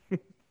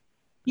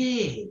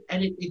 Yeah,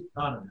 and it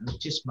I don't know, it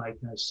just made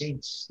no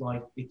sense.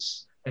 Like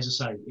it's,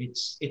 as I say,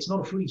 it's not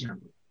a footy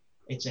jumper.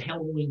 It's a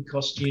Halloween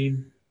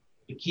costume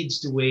for kids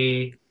to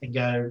wear and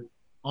go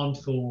on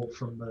Thor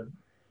from the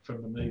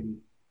movie.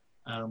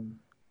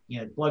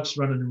 Blokes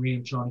running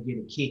around trying to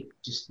get a kick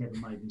just never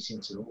made any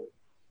sense at all.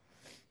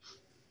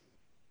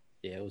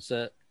 Yeah, it was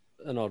an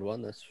odd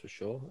one, that's for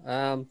sure.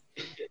 Are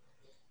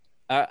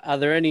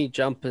there any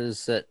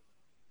jumpers that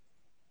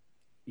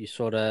you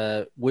sort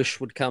of wish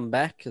would come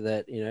back,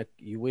 that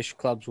you wish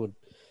clubs would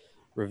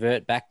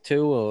revert back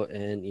to,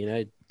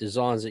 and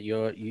designs that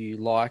you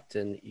liked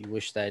and you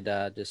wish they'd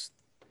just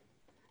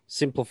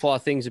simplify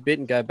things a bit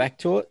and go back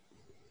to it?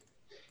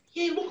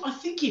 Yeah, look, I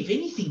think if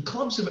anything,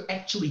 clubs have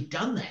actually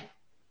done that.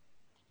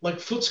 Like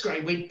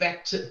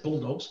Footscray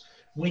Bulldogs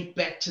went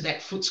back to that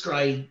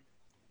Footscray,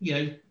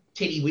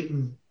 Teddy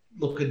Whitten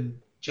looking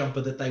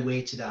jumper that they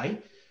wear today.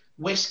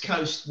 West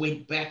Coast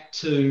went back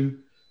to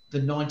the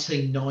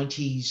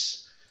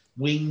 1990s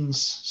wings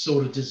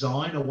sort of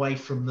design, away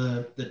from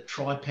the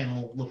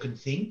tri-panel looking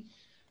thing.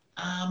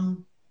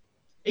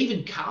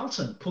 Even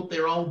Carlton put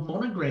their old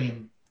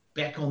monogram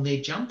back on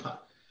their jumper.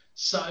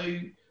 So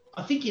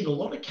I think in a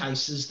lot of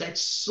cases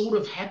that's sort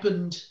of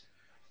happened.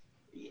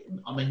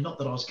 I mean, not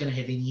that I was going to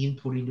have any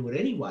input into it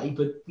anyway,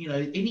 but,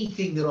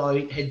 anything that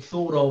I had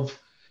thought of,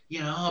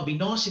 it'd be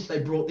nice if they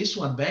brought this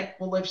one back.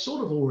 Well, they've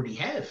sort of already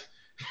have.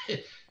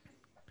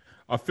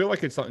 I feel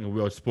like it's something in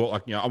world sport.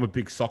 Like, I'm a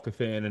big soccer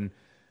fan, and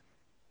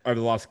over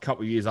the last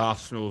couple of years,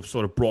 Arsenal have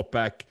sort of brought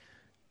back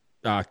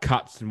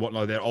cuts and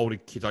whatnot. They're older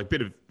kids, like a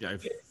bit of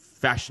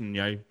fashion,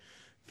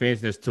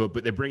 fanciness to it,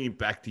 but they're bringing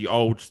back the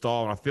old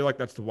style, and I feel like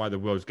that's the way the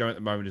world's going at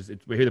the moment.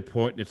 We hit a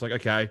point, and it's like,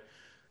 okay,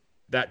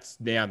 that's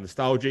now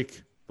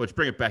nostalgic. Let's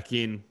bring it back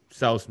in,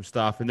 sell some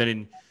stuff, and then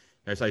in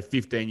say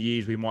 15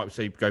 years, we might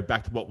go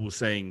back to what we were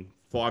seeing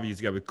 5 years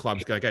ago with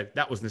clubs. Go, okay,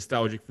 that was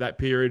nostalgic for that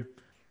period.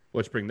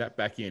 Let's bring that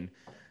back in.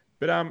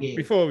 But Yeah.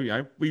 before,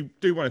 we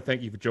do want to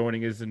thank you for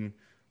joining us and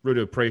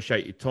really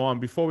appreciate your time.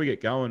 Before we get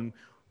going,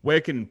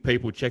 where can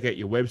people check out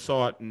your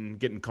website and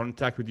get in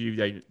contact with you?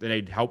 They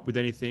need help with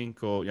anything,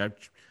 or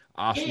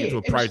asking you to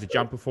appraise a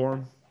jumper for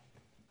them?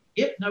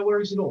 Yep, no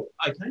worries at all.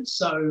 Okay,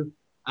 so,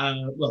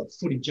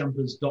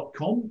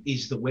 footyjumpers.com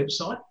is the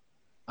website.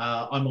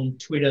 I'm on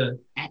Twitter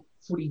at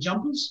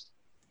footyjumpers,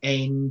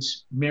 and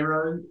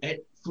Mero at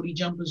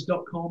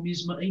footyjumpers.com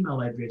is my email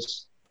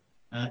address.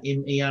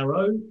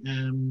 MERO,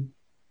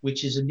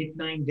 which is a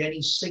nickname Danny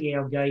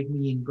Seow gave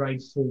me in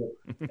grade 4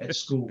 at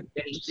school.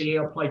 Danny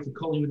Seow played for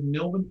Collingwood in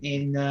Melbourne,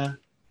 and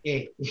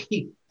he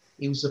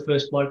was the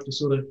first bloke to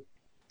sort of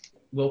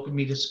welcome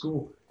me to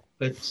school.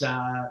 But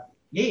so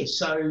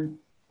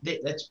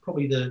that's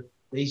probably the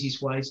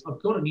easiest ways. I've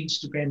got an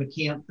Instagram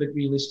account, but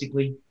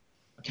realistically,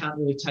 I can't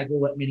really take all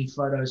that many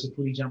photos of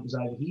footy jumpers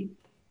over here.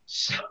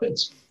 So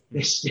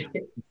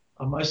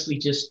I mostly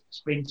just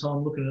spend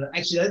time looking at it.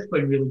 Actually, that's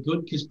been really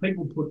good because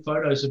people put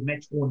photos of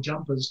match-worn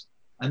jumpers,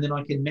 and then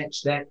I can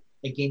match that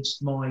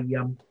against my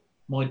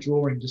my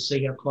drawing to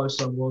see how close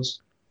I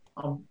was.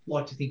 I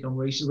like to think I'm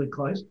reasonably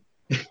close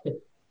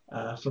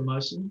for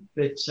most of them.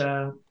 But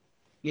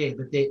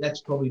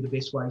that's probably the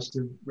best ways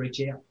to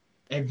reach out.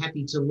 And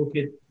happy to look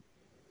at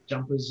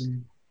jumpers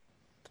and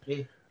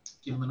give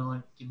them an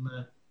eye. Give them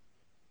a.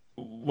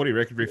 What do you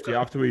reckon, Rifty?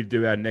 After we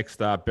do our next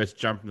best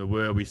jump in the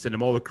world, we send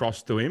them all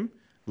across to him,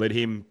 let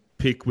him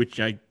pick which,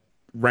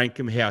 rank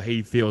them how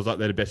he feels like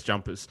they're the best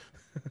jumpers.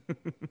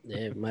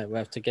 Yeah, mate, we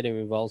have to get him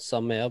involved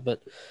somehow.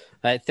 But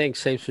hey,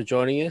 thanks heaps for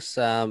joining us.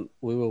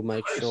 We will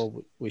make sure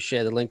we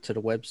share the link to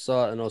the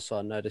website, and also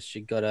I noticed you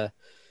got a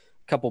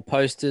couple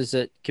posters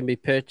that can be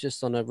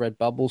purchased on a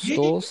Redbubble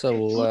store. So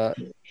we'll,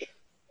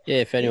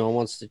 if anyone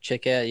wants to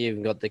check out, you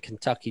even got the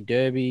Kentucky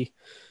Derby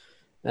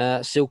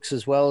silks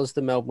as well as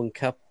the Melbourne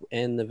Cup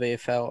and the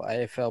VFL,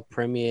 AFL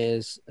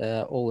premieres,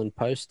 all in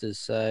posters.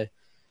 So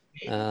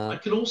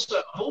I've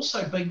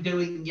also been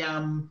doing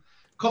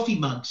coffee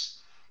mugs.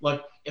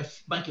 Like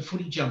make a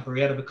footy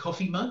jumper out of a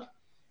coffee mug,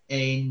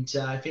 and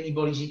if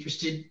anybody's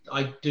interested,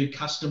 I do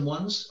custom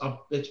ones.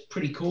 It's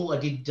pretty cool. I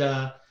did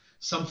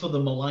some for the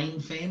Mullane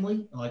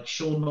family, like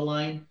Sean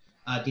Mullane.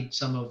 Did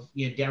some of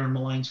Darren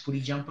Mullane's footy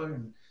jumper,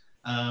 and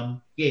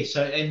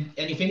So and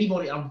if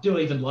anybody, I'll do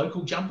even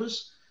local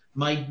jumpers.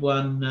 Made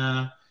one.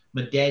 My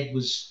dad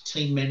was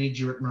team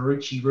manager at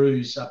Maroochy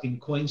Roos up in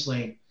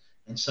Queensland,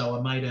 and so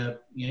I made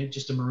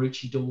just a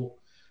Maroochydore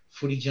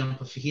footy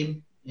jumper for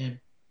him.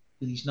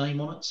 With his name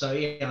on it. So,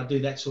 I do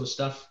that sort of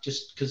stuff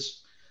just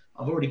because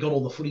I've already got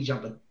all the footy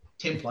jumper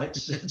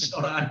templates. It's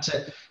not hard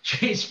to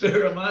transfer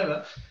them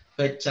over.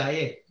 But,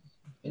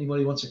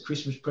 anybody wants a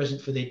Christmas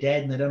present for their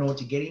dad and they don't know what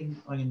to get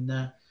him, I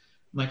can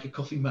make a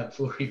coffee mug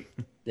for him.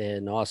 Yeah,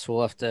 nice.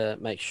 We'll have to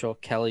make sure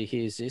Kelly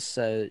hears this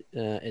so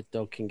Ed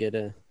Dog can get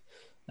a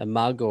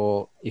mug,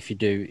 or if you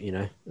do,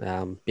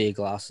 beer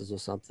glasses or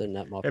something,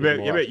 that might be more.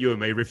 How about you and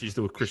me, Riff, you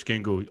do a Chris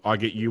Kingle. I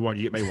get you one,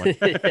 you get me one.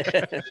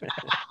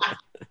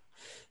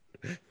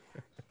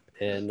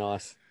 Yeah,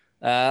 nice.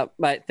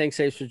 Mate, thanks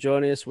heaps for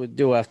joining us. We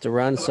do have to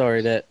run.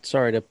 Sorry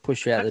to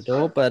push you out the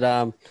door, but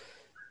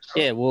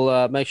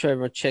we'll make sure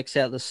everyone checks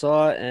out the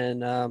site,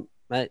 and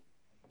mate,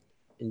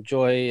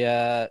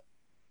 enjoy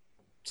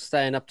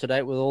staying up to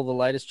date with all the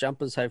latest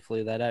jumpers.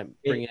 Hopefully they don't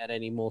bring out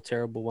any more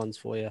terrible ones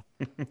for you.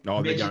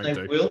 No, they're going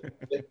to. Will.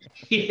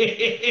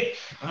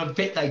 I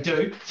bet they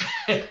do.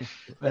 But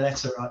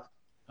that's all right.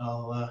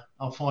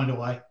 I'll find a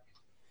way.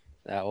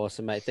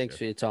 Awesome, mate. Thanks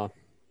for your time.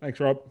 Thanks,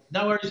 Rob.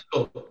 No worries at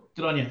all.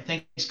 Good on you.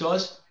 Thanks,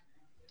 guys.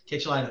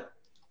 Catch you later.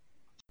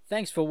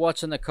 Thanks for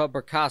watching the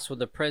Cobra Cast with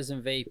the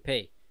present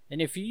VP. And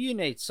if you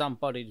need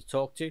somebody to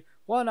talk to,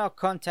 why not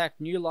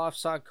contact New Life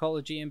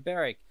Psychology in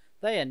Berwick?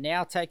 They are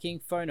now taking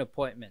phone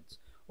appointments.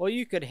 Or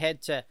you could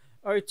head to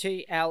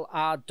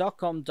otlr.com.au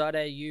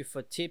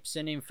for tips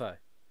and info.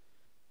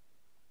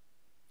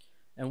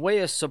 And we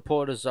are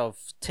supporters of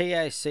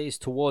TAC's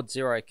Towards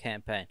Zero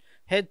campaign.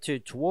 Head to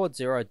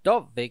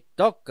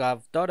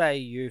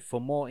towardszero.vic.gov.au for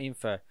more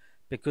info,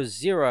 because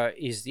 0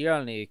 is the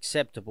only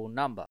acceptable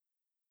number.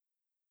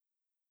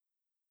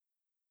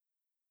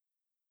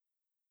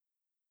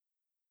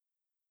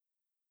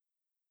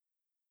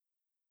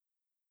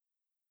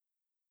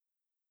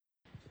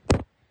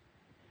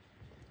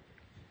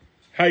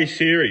 Hey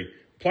Siri,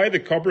 play the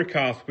Cobra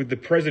Cast with the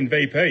present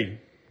VP.